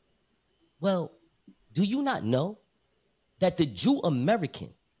 Well, do you not know that the Jew American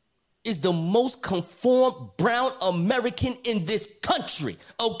is the most conformed brown American in this country?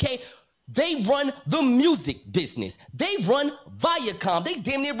 Okay, they run the music business. They run Viacom. They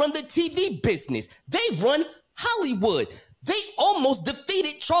damn near run the TV business. They run Hollywood. They almost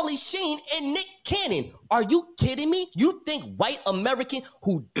defeated Charlie Sheen and Nick Cannon. Are you kidding me? You think white American,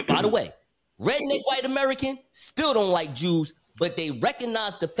 who, by the way, redneck white American, still don't like Jews, but they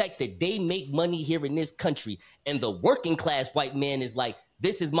recognize the fact that they make money here in this country. And the working class white man is like,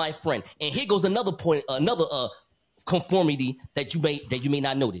 this is my friend. And here goes another point, another conformity that you may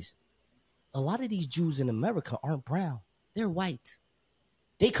not notice. A lot of these Jews in America aren't brown. They're white.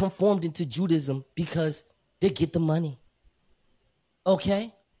 They conformed into Judaism because they get the money.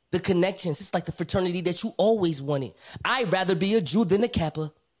 Okay? The connections. It's like the fraternity that you always wanted. I'd rather be a Jew than a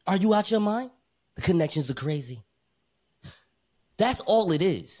Kappa. Are you out your mind? The connections are crazy. That's all it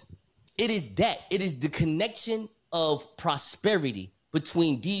is. It is that. It is the connection of prosperity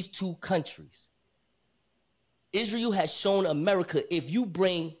between these two countries. Israel has shown America, if you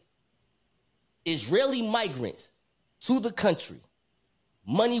bring Israeli migrants to the country,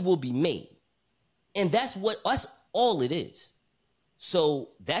 money will be made. And that's all it is. So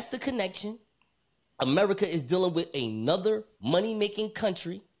that's the connection. America is dealing with another money-making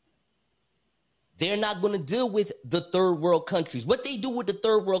country. They're not going to deal with the third world countries. What they do with the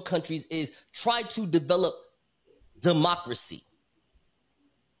third world countries is try to develop democracy.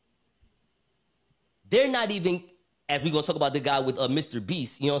 They're not even, as we're going to talk about the guy with Mr.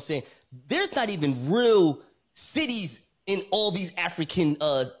 Beast, you know what I'm saying? There's not even real cities in all these African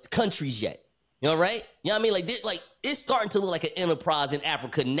countries yet. You know, right? You know what I mean? Like it's starting to look like an enterprise in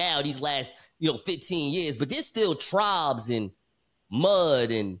Africa now, these last, 15 years, but there's still tribes and mud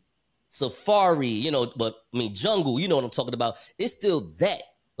and safari, but I mean, jungle, you know what I'm talking about. It's still that.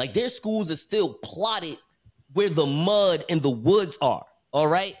 Like their schools are still plotted where the mud and the woods are. All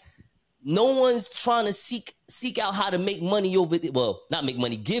right. No one's trying to seek out how to make money over there. Well, not make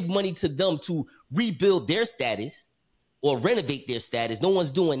money, give money to them to rebuild their status or renovate their status. No one's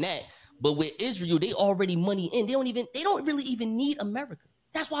doing that. But with Israel, they already money in. They don't really even need America.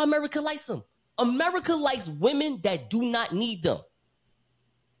 That's why America likes them. America likes women that do not need them.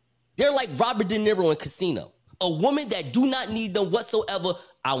 They're like Robert De Niro in Casino. A woman that do not need them whatsoever.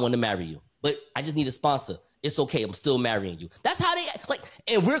 I want to marry you, but I just need a sponsor. It's okay. I'm still marrying you. That's how they act. Like,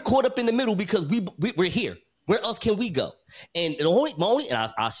 and we're caught up in the middle because we're here. Where else can we go? And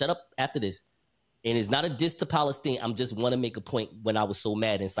I'll shut up after this. And it's not a diss to Palestine. I just want to make a point when I was so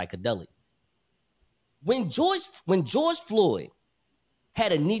mad and psychedelic. When George Floyd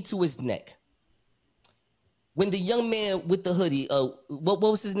had a knee to his neck, when the young man with the hoodie, what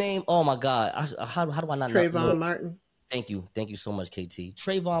was his name? Oh my God, how do I not know? Trayvon Martin. Thank you so much, KT.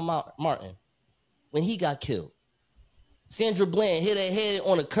 Trayvon Martin, when he got killed, Sandra Bland hit her head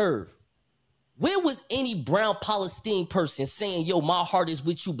on a curve. Where was any brown Palestine person saying, yo, my heart is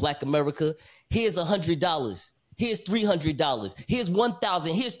with you, Black America? Here's $100. Here's $300. Here's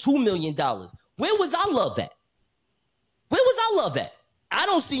 $1,000. Here's $2 million. Where was our love at? Where was our love at? I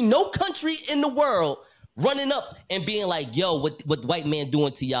don't see no country in the world running up and being like, yo, what the white man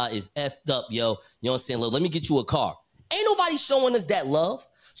doing to y'all is effed up, yo. You know what I'm saying? Look, let me get you a car. Ain't nobody showing us that love.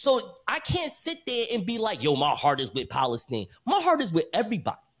 So I can't sit there and be like, yo, my heart is with Palestine. My heart is with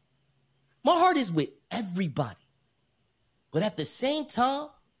everybody. My heart is with everybody. But at the same time,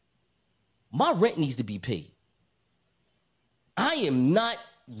 my rent needs to be paid. I am not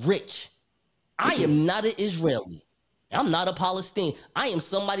rich. I am not an Israeli. I'm not a Palestinian. I am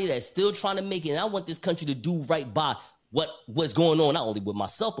somebody that's still trying to make it. And I want this country to do right by what's going on, not only with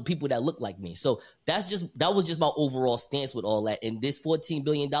myself, but people that look like me. So that was just my overall stance with all that. And this $14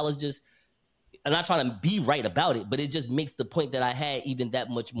 billion I'm not trying to be right about it, but it just makes the point that I had even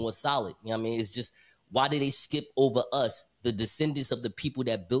that much more solid. You know what I mean? It's just, why did they skip over us, the descendants of the people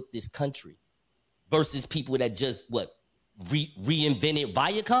that built this country, versus people that just, reinvented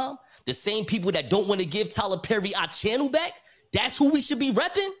Viacom? The same people that don't want to give Tyler Perry our channel back? That's who we should be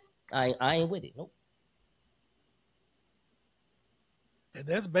repping? I ain't with it. Nope. And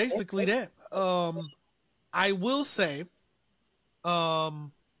that's basically that. I will say,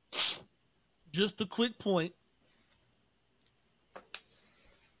 just a quick point.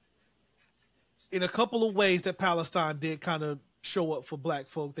 In a couple of ways that Palestine did kind of show up for Black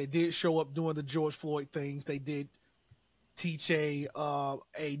folk. They did show up doing the George Floyd things. They did teach a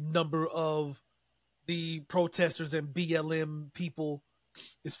number of the protesters and BLM people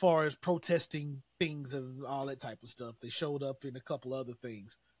as far as protesting things and all that type of stuff. They showed up in a couple other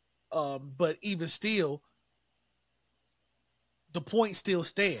things. But even still, the point still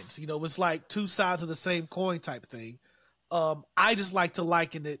stands. You know, it's like two sides of the same coin type thing. I just like to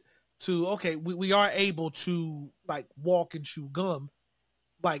liken it to, okay, we are able to like walk and chew gum.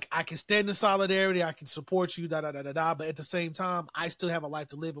 Like, I can stand in solidarity, I can support you, but at the same time, I still have a life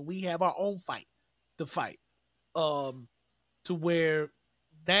to live, and we have our own fight to fight. To where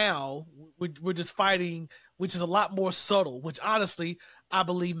now we're just fighting, which is a lot more subtle, which honestly I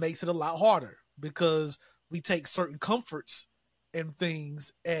believe makes it a lot harder, because we take certain comforts and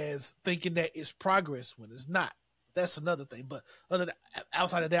things as thinking that it's progress when it's not. That's another thing. But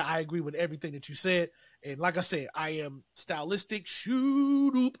outside of that, I agree with everything that you said. And like I said, I am stylistic,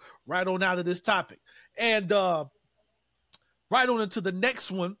 right on out of this topic. And right on into the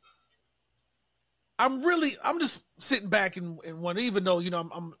next one. I'm just sitting back and wondering, even though, you know,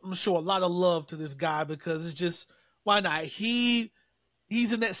 I'm sure a lot of love to this guy, because it's just, why not? He's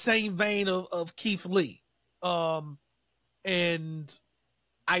in that same vein of Keith Lee. And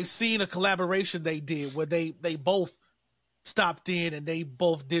I've seen a collaboration they did where they both stopped in and they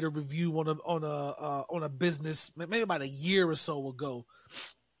both did a review on a business maybe about a year or so ago.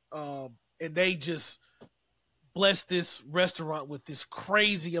 And they just blessed this restaurant with this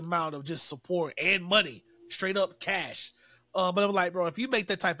crazy amount of just support and money, straight up cash. But I'm like, bro, if you make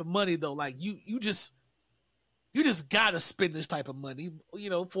that type of money though, like you just gotta spend this type of money, you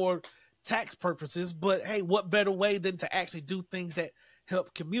know, for tax purposes. But hey, what better way than to actually do things that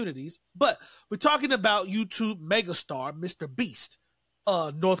help communities? But we're talking about YouTube megastar Mr. Beast,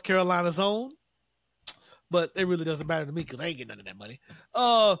 North Carolina's own. But it really doesn't matter to me because I ain't getting none of that money.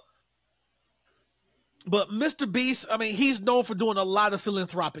 But Mr. Beast, I mean, he's known for doing a lot of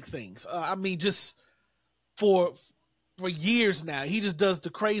philanthropic things. I mean, just for years now, he just does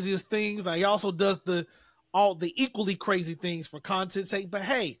the craziest things. Now, he also does all the equally crazy things for content's sake. But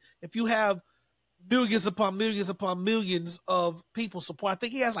hey, if you have millions upon millions upon millions of people support, I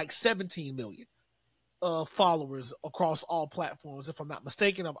think he has like 17 million followers across all platforms, if I'm not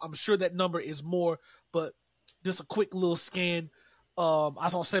mistaken. I'm sure that number is more, but just a quick little scan. I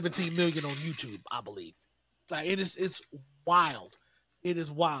saw 17 million on YouTube, I believe. Like it's wild. It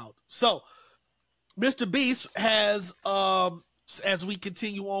is wild. So Mr. Beast has, as we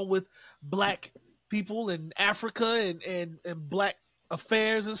continue on with Black people in Africa and Black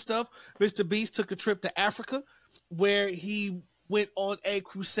affairs and stuff, Mr. Beast took a trip to Africa where he went on a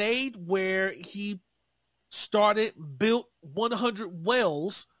crusade where he built 100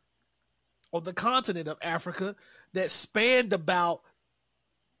 wells on the continent of Africa that spanned about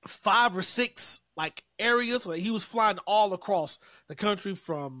 5 or 6 like areas. Like, he was flying all across the country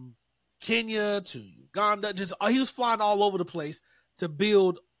from Kenya to Uganda. He was flying all over the place to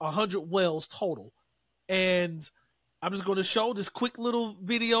build 100 wells total. And I'm just going to show this quick little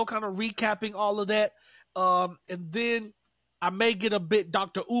video kind of recapping all of that. And then I may get a bit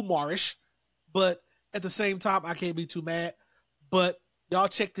Dr. Umar-ish, but at the same time, I can't be too mad. But y'all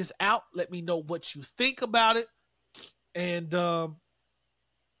check this out. Let me know what you think about it. And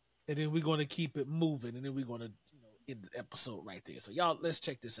then we're going to keep it moving. And then we're going to end the episode right there. So y'all, let's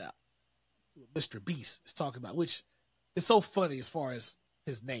check this out. What Mr. Beast is talking about, which is so funny as far as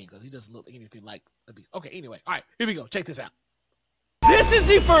his name, because he doesn't look anything like the Beast. Okay, anyway. All right, here we go. Check this out. This is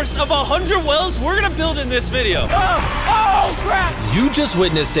the first of 100 wells we're gonna build in this video. Oh crap! You just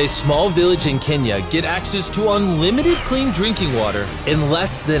witnessed a small village in Kenya get access to unlimited clean drinking water in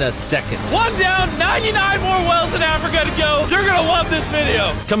less than a second. One down, 99 more wells in Africa to go. You're gonna love this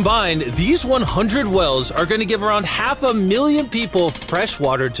video. Combined, these 100 wells are gonna give around 500,000 people fresh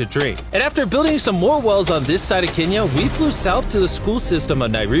water to drink. And after building some more wells on this side of Kenya, we flew south to the school system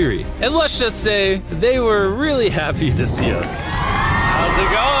of Nairiri. And let's just say, they were really happy to see us. How's it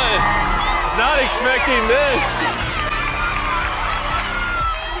going? Was not expecting this.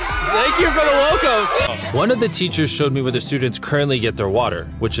 Thank you for the welcome. One of the teachers showed me where the students currently get their water,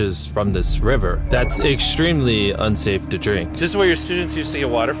 which is from this river. That's extremely unsafe to drink. This is where your students used to get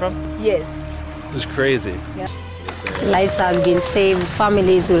water from? Yes. This is crazy. Yeah. Lives have been saved.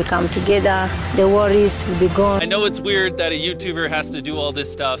 Families will come together. The worries will be gone. I know it's weird that a YouTuber has to do all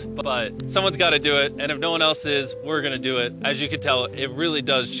this stuff, but someone's got to do it. And if no one else is, we're going to do it. As you can tell, it really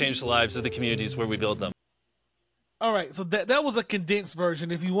does change the lives of the communities where we build them. All right, so that was a condensed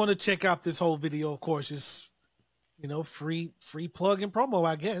version. If you want to check out this whole video, of course, it's free plug and promo,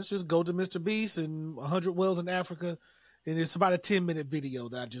 I guess. Just go to Mr. Beast and 100 wells in Africa, and it's about a 10-minute video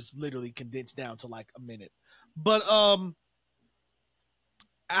that I just literally condensed down to like a minute. But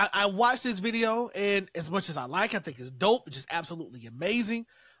I watched this video, and as much as I think it's dope. It's just absolutely amazing.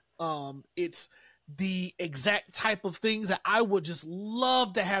 It's the exact type of things that I would just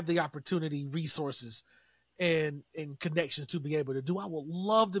love to have the opportunity, resources, and connections to be able to do. I would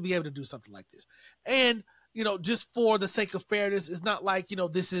love to be able to do something like this. And just for the sake of fairness, it's not like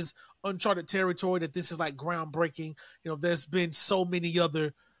this is uncharted territory, that this is like groundbreaking. There's been so many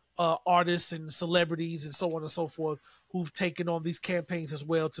other artists and celebrities and so on and so forth who've taken on these campaigns as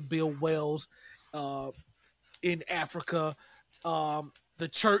well to build wells in Africa. The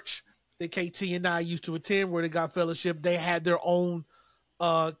church that KT and I used to attend, where they got fellowship, they had their own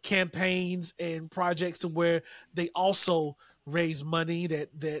campaigns and projects to where they also raise money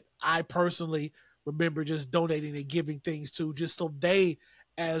that I personally remember just donating and giving things to, just so they,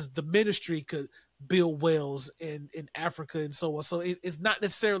 as the ministry, could build wells in Africa and so on. So it's not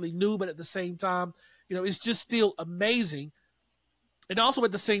necessarily new, but at the same time, it's just still amazing. And also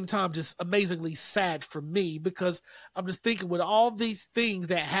at the same time, just amazingly sad for me, because I'm just thinking, with all these things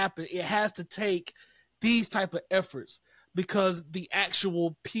that happen, it has to take these type of efforts, because the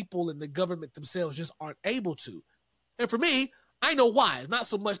actual people and the government themselves just aren't able to. And for me, I know why. It's not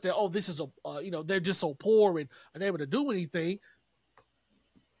so much that, this is they're just so poor and unable to do anything.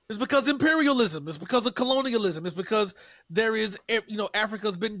 It's because imperialism. It's because of colonialism. It's because there is,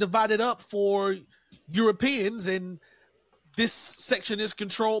 Africa's been divided up for Europeans, and this section is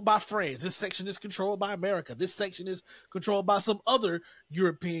controlled by France. This section is controlled by America. This section is controlled by some other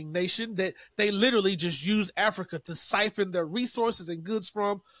European nation that they literally just use Africa to siphon their resources and goods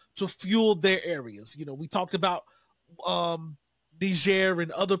from, to fuel their areas. We talked about Niger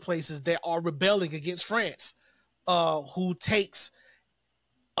and other places that are rebelling against France, who takes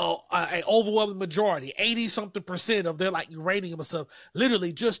an overwhelming majority, 80-something% of their like uranium and stuff,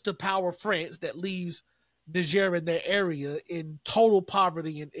 literally just to power France, that leaves Niger in their area in total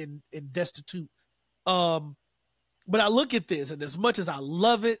poverty and destitute. But I look at this, and as much as I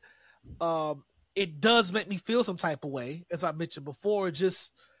love it, it does make me feel some type of way, as I mentioned before.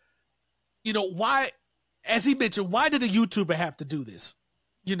 Just, why, as he mentioned, why did a YouTuber have to do this?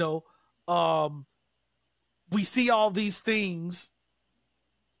 We see all these things,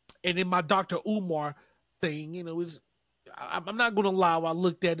 and in my Dr. Umar thing, I'm not going to lie, I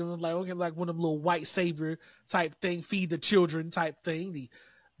looked at it and was like, okay, like one of them little white savior type thing, feed the children type thing, the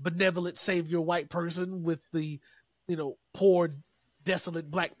benevolent savior white person with the, poor, desolate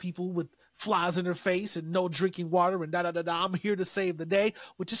black people with flies in their face and no drinking water and da-da-da-da. I'm here to save the day,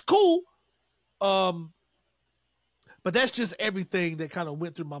 which is cool. But that's just everything that kind of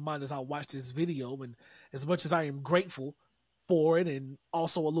went through my mind as I watched this video. And as much as I am grateful for it, and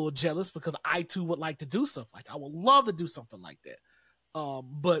also a little jealous because I too would like to do stuff like that. I would love to do something like that.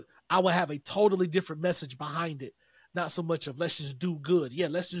 But I would have a totally different message behind it. Not so much of let's just do good. Yeah,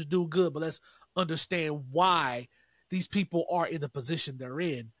 let's just do good, but let's understand why these people are in the position they're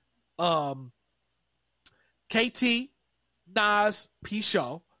in. KT, Nas, P.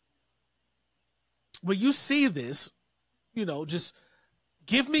 Shaw, when you see this, just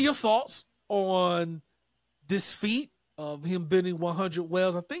give me your thoughts on this feat of him building 100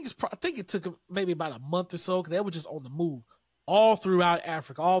 wells. I think it took him maybe about a month or so, because they were just on the move all throughout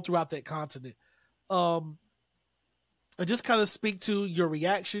Africa, all throughout that continent. And just kind of speak to your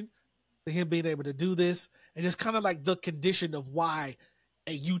reaction to him being able to do this, and just kind of like the condition of why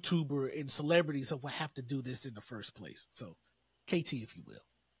a YouTuber and celebrities would have to do this in the first place. So, KT, if you will,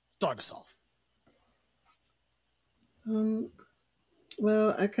 start us off.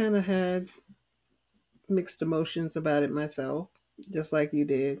 Well, I kind of had mixed emotions about it myself, just like you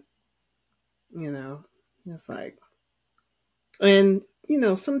did. It's like, and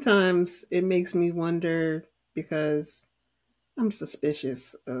sometimes it makes me wonder, because I'm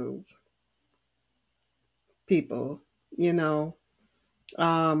suspicious of people.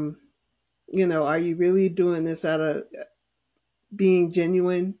 Are you really doing this out of being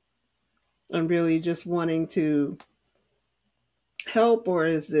genuine and really just wanting to help, or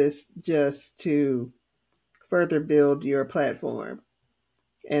is this just to further build your platform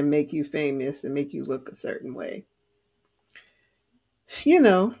and make you famous and make you look a certain way?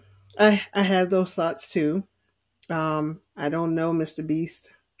 I have those thoughts too. I don't know Mr.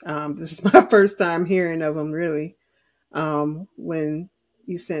 Beast. This is my first time hearing of him, really. When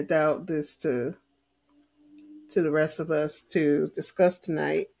you sent out this to the rest of us to discuss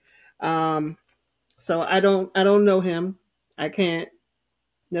tonight. So I don't know him. I can't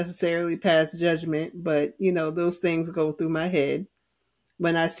necessarily pass judgment, but those things go through my head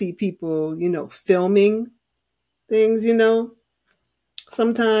when I see people, filming things.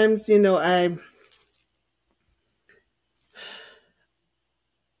 Sometimes, even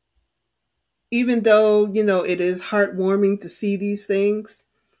though, it is heartwarming to see these things,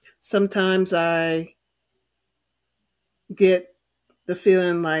 sometimes I get the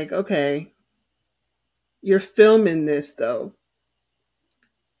feeling like, okay, you're filming this though.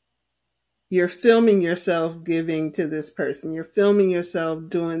 You're filming yourself giving to this person. You're filming yourself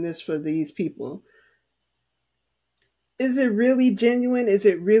doing this for these people. Is it really genuine? Is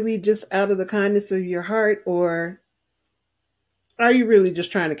it really just out of the kindness of your heart? Or are you really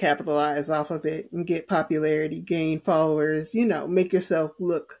just trying to capitalize off of it and get popularity, gain followers, make yourself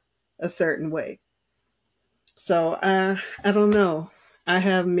look a certain way? So I don't know. I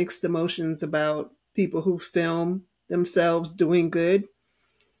have mixed emotions about people who film themselves doing good,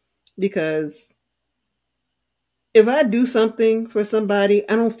 because if I do something for somebody,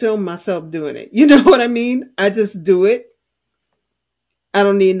 I don't film myself doing it. You know what I mean? I just do it. I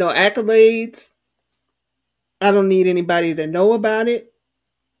don't need no accolades. I don't need anybody to know about it.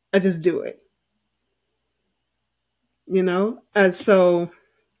 I just do it. So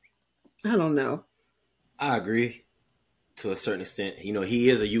I don't know. I agree to a certain extent. He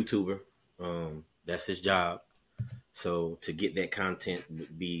is a YouTuber. That's his job. So to get that content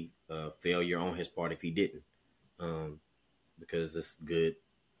would be a failure on his part if he didn't. Because it's good,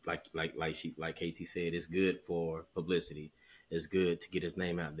 like KT said, it's good for publicity. It's good to get his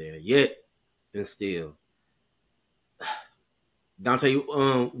name out there. Yet and still, Dante,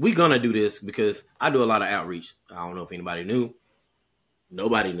 we gonna do this because I do a lot of outreach. I don't know if anybody knew.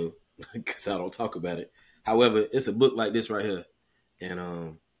 Nobody knew because I don't talk about it. However, it's a book like this right here,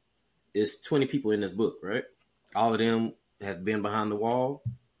 and it's 20 people in this book, right? All of them have been behind the wall.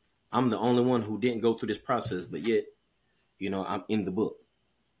 I'm the only one who didn't go through this process, but yet, I'm in the book.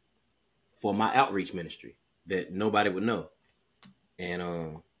 for my outreach ministry that nobody would know.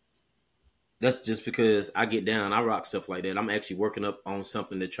 And that's just because I get down, I rock stuff like that. I'm actually working up on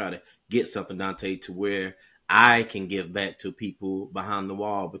something to try to get something, Dante, to where I can give back to people behind the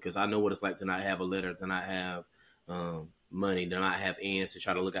wall, because I know what it's like to not have a letter, to not have money, to not have ends, to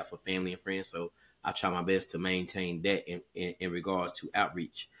try to look out for family and friends. So I try my best to maintain that in regards to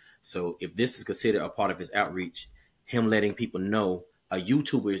outreach. So if this is considered a part of his outreach, him letting people know a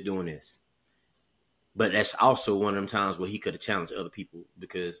YouTuber is doing this. But that's also one of them times where he could have challenged other people,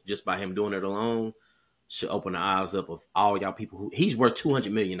 because just by him doing it alone should open the eyes up of all y'all people who he's worth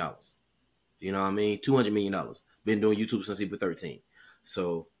 $200 million. You know what I mean? $200 million. Been doing YouTube since he was 13.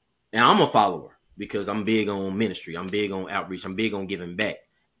 So, and I'm a follower because I'm big on ministry. I'm big on outreach. I'm big on giving back.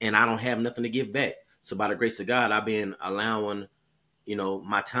 And I don't have nothing to give back. So by the grace of God, I've been allowing,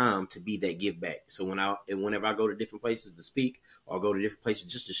 my time to be that give back. So whenever I go to different places to speak or go to different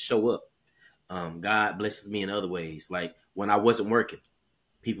places just to show up, God blesses me in other ways. Like when I wasn't working,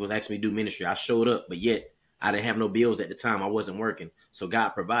 people was asking me to do ministry. I showed up, but yet I didn't have no bills at the time. I wasn't working. So God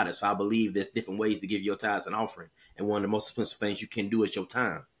provided. So I believe there's different ways to give your tithes and offering. And one of the most expensive things you can do is your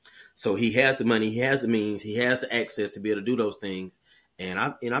time. So he has the money, he has the means, he has the access to be able to do those things. And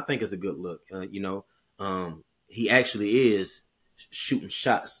I think it's a good look. He actually is shooting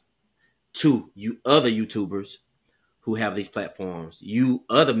shots to you other YouTubers who have these platforms, you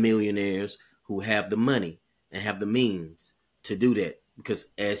other millionaires who have the money and have the means to do that. Because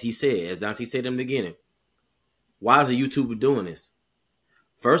as Dante said in the beginning, why is a YouTuber doing this?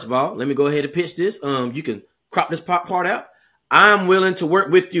 First of all, let me go ahead and pitch this. You can crop this part out. I'm willing to work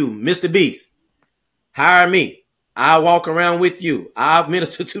with you, Mr. Beast. Hire me. I walk around with you. I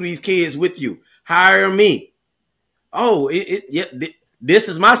minister to these kids with you. Hire me. Oh, this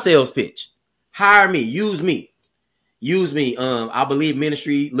is my sales pitch. Hire me. Use me. I believe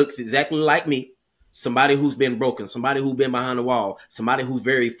ministry looks exactly like me. Somebody who's been broken, somebody who's been behind the wall, somebody who's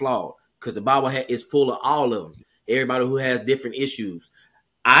very flawed, because the Bible is full of all of them. Everybody who has different issues.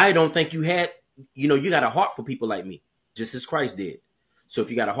 I don't think you got a heart for people like me, just as Christ did. So if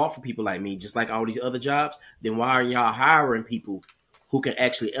you got a heart for people like me, just like all these other jobs, then why are y'all hiring people who can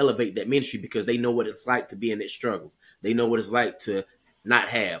actually elevate that ministry? Because they know what it's like to be in that struggle. They know what it's like to not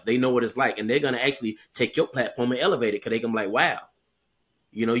have. They know what it's like. And they're going to actually take your platform and elevate it, because they're going to be like, wow,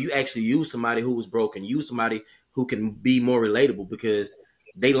 you actually use somebody who was broken, use somebody who can be more relatable, because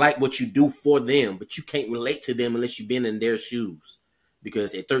they like what you do for them, but you can't relate to them unless you've been in their shoes.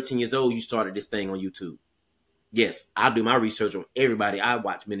 Because at 13 years old, you started this thing on YouTube. Yes, I do my research on everybody I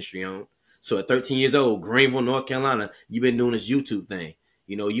watch ministry on. So at 13 years old, Greenville, North Carolina, you've been doing this YouTube thing.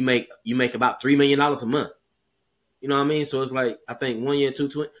 You make about $3 million a month. You know what I mean? So it's like, I think 1 year, in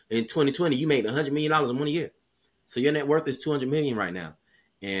 2020, you made $100 million in 1 year. So your net worth is $200 million right now.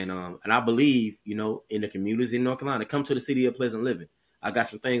 And I believe, in the communities in North Carolina, come to the city of pleasant living. I got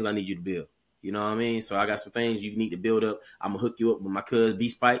some things I need you to build. You know what I mean? So I got some things you need to build up. I'm going to hook you up with my cousin B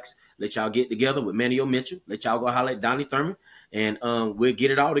Spikes. Let y'all get together with Manny Mitchell. Let y'all go holler at Donnie Thurman. And we'll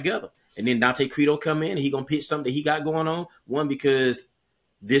get it all together. And then Dante Credo come in and he going to pitch something that he got going on. One, because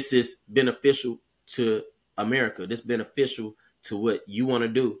this is beneficial to America. This is beneficial to what you want to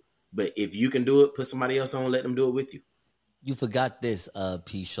do. But if you can do it, put somebody else on, let them do it with you. You forgot this,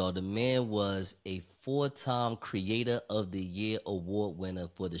 P. Shaw. The man was a 4-time Creator of the Year award winner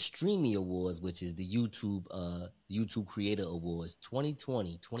for the Streamy Awards, which is the YouTube Creator Awards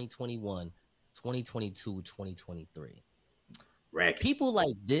 2020, 2021, 2022, 2023. Rack. People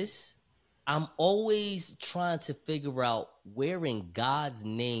like this, I'm always trying to figure out where in God's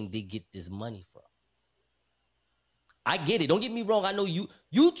name they get this money from. I get it. Don't get me wrong. I know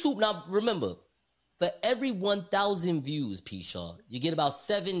YouTube. Now, remember, for every 1,000 views, P. Shaw, you get about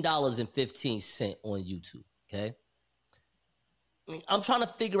 $7.15 on YouTube, okay? I mean, I'm trying to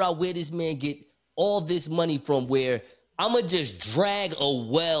figure out where this man get all this money from, where I'm going to just drag a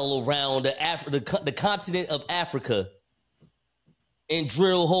well around the continent of Africa and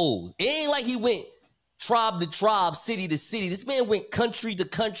drill holes. It ain't like he went tribe to tribe, city to city. This man went country to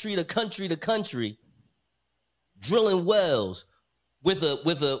country to country to country, drilling wells with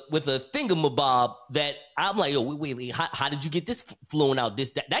a thingamabob that I'm like, oh, wait, how did you get this flowing out?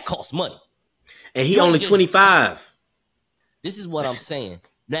 That costs money. And he only 25. This is what I'm saying.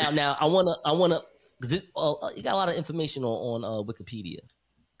 Now I wanna because this you got a lot of information on Wikipedia,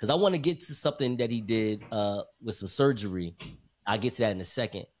 because I want to get to something that he did with some surgery. I'll get to that in a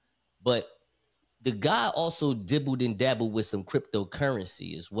second. But the guy also dibbled and dabbled with some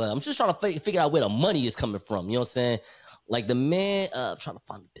cryptocurrency as well. I'm just trying to figure out where the money is coming from. You know what I'm saying? Like the man, I'm trying to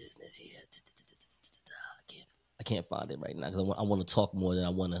find the business here. I can't find it right now because I want to talk more than I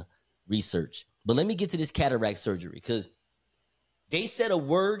want to research. But let me get to this cataract surgery, because they said a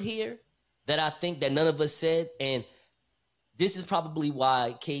word here that I think that none of us said, and this is probably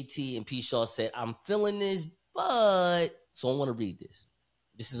why KT and P. Shaw said, I'm feeling this, but... So I want to read this.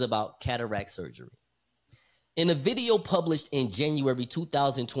 This is about cataract surgery. In a video published in January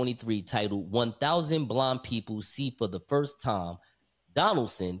 2023 titled 1,000 Blind People See for the First Time,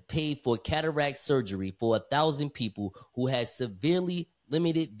 Donaldson paid for cataract surgery for 1,000 people who had severely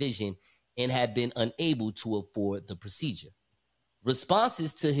limited vision and had been unable to afford the procedure.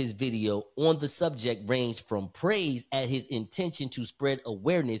 Responses to his video on the subject ranged from praise at his intention to spread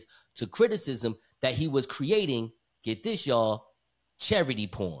awareness to criticism that he was creating, get this, y'all, charity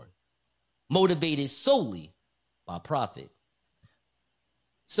porn, motivated solely by profit.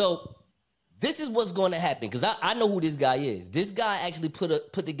 So this is what's going to happen, because I know who this guy is. This guy actually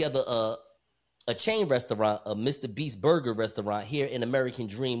put together a chain restaurant, a Mr. Beast Burger restaurant here in American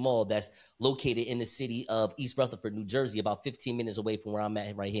Dream Mall that's located in the city of East Rutherford, New Jersey, about 15 minutes away from where I'm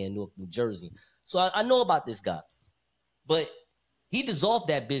at right here in Newark, New Jersey. So I know about this guy. But he dissolved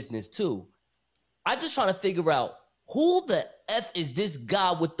that business too. I'm just trying to figure out who the F is this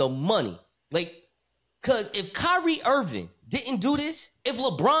guy with the money? Like, because if Kyrie Irving didn't do this, if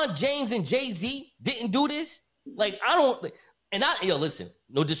LeBron James and Jay-Z didn't do this, like, I don't... And listen,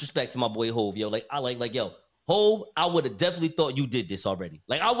 no disrespect to my boy Hov, yo. Like, yo, Hov, I would have definitely thought you did this already.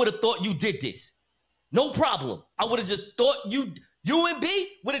 Like, I would have thought you did this. No problem. I would have just thought you and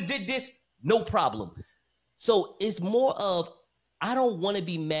B would have did this. No problem. So it's more of, I don't want to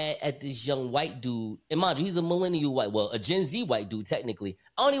be mad at this young white dude. And mind you, he's a millennial white, well, a Gen Z white dude, technically.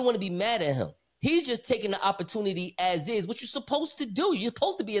 I don't even want to be mad at him. He's just taking the opportunity as is, what you're supposed to do. You're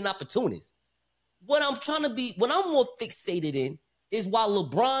supposed to be an opportunist. What I'm more fixated in is why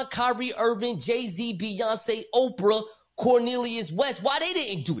LeBron, Kyrie Irving, Jay-Z, Beyonce, Oprah, Cornelius West, why they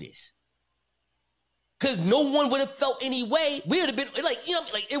didn't do this. Because no one would have felt any way. We would have been like,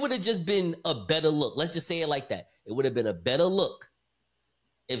 it would have just been a better look. Let's just say it like that. It would have been a better look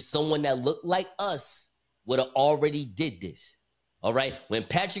if someone that looked like us would have already did this. All right? When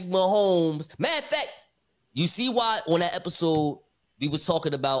Patrick Mahomes, matter of fact, you see why on that episode we was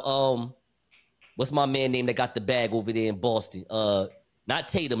talking about, what's my man name that got the bag over there in Boston? Not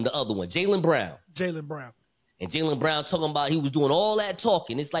Tatum, the other one, Jaylen Brown. And Jaylen Brown talking about he was doing all that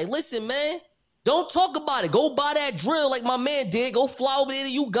talking. It's like, listen, man, don't talk about it. Go buy that drill like my man did. Go fly over there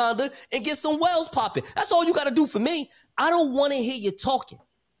to Uganda and get some wells popping. That's all you got to do for me. I don't want to hear you talking.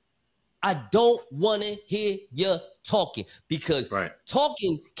 I don't want to hear you talking, because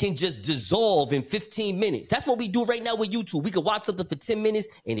talking can just dissolve in 15 minutes. That's what we do right now with YouTube. We can watch something for 10 minutes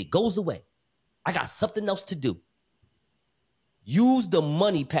and it goes away. I got something else to do. Use the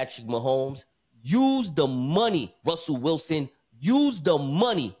money, Patrick Mahomes. Use the money, Russell Wilson. Use the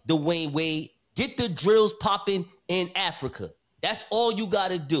money, Dwayne Wade. Get the drills popping in Africa. That's all you got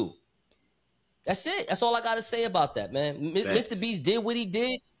to do. That's it. That's all I got to say about that, man. Mr. Beast did what he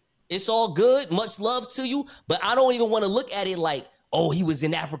did. It's all good. Much love to you. But I don't even want to look at it like, oh, he was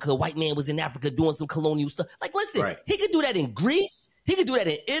in Africa. White man was in Africa doing some colonial stuff. Like, listen, he could do that in Greece. He could do that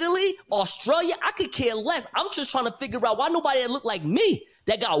in Italy, Australia. I could care less. I'm just trying to figure out why nobody that look like me,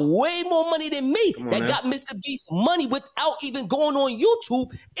 that got way more money than me, got Mr. Beast's money without even going on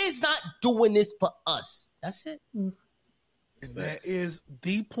YouTube, is not doing this for us. That's it. And that is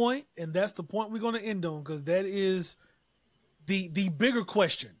the point, and that's the point we're going to end on, because that is the bigger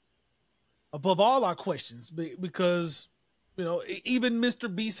question above all our questions, because, even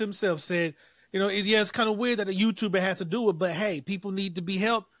Mr. Beast himself said, it's kind of weird that a YouTuber has to do it, but hey, people need to be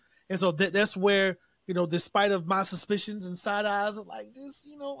helped. And so that's where, despite of my suspicions and side eyes, like, just,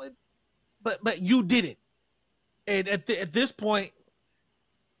 but you did it. And at this point,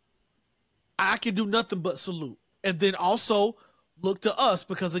 I can do nothing but salute. And then also look to us,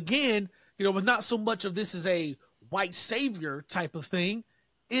 because again, it's not so much of this is a white savior type of thing.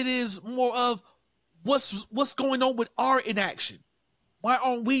 It is more of what's going on with our inaction. Why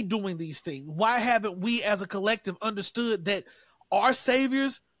aren't we doing these things? Why haven't we as a collective understood that our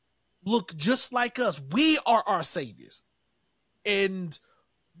saviors look just like us? We are our saviors. And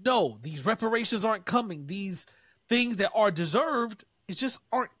no, these reparations aren't coming. These things that are deserved, it just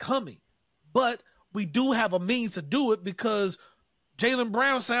aren't coming. But we do have a means to do it, because Jaylen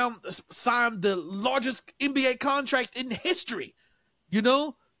Brown signed the largest NBA contract in history.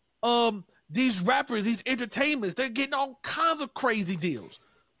 These rappers, these entertainers, they're getting all kinds of crazy deals.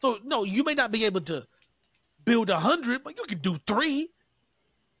 So, no, you may not be able to build 100, but you can do 3.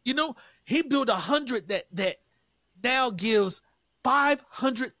 He built 100 that now gives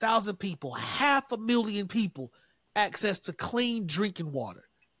 500,000 people, 500,000 people, access to clean drinking water.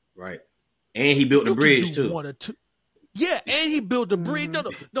 Right. And he built the bridge too. One or two. Yeah, and he built the bridge. No,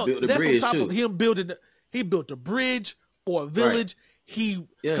 that's bridge on top too. of him building. He built the bridge for a village. Right. He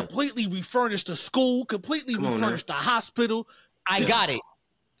completely refurnished the school. Completely refurnished the hospital. I got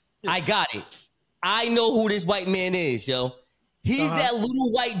it. I know who this white man is, yo. He's that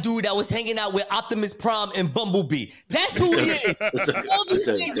little white dude that was hanging out with Optimus Prime and Bumblebee. That's who he is. All these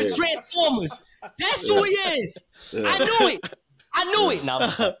things are Transformers. That's who he is. I knew it.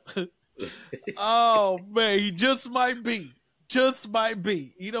 Now, oh man, he just might be.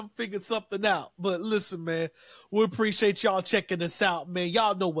 He done figured something out. But listen, man, we appreciate y'all checking us out, man.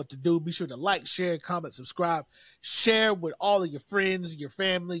 Y'all know what to do. Be sure to like, share, comment, subscribe, share with all of your friends, your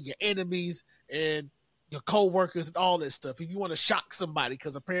family, your enemies, and your co-workers and all that stuff. If you want to shock somebody,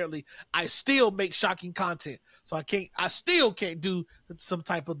 because apparently I still make shocking content. So I still can't do some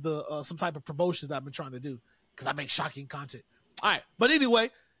type of promotions that I've been trying to do because I make shocking content. All right. But anyway,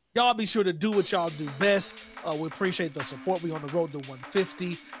 y'all be sure to do what y'all do best. We appreciate the support. We on the road to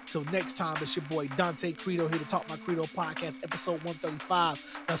 150. Till next time, it's your boy Dante Credo here to talk my Credo podcast, episode 135.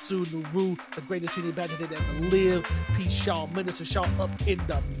 Nasu Nuru, the greatest Henny Badger that ever lived. Peace, y'all. Minister Shaw up in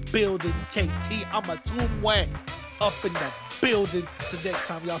the building. KT, I'm a Tumwe up in the building. Till next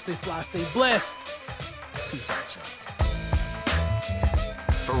time, y'all stay fly, stay blessed. Peace out, y'all.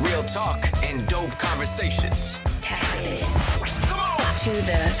 For real talk and dope conversations. Tap in. Come on to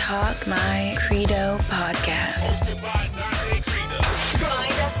the Talk My Credo podcast.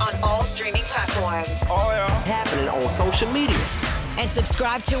 Find us on all streaming platforms. Oh yeah. happening on social media. And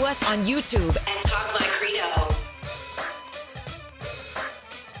subscribe to us on YouTube and Talk My Credo.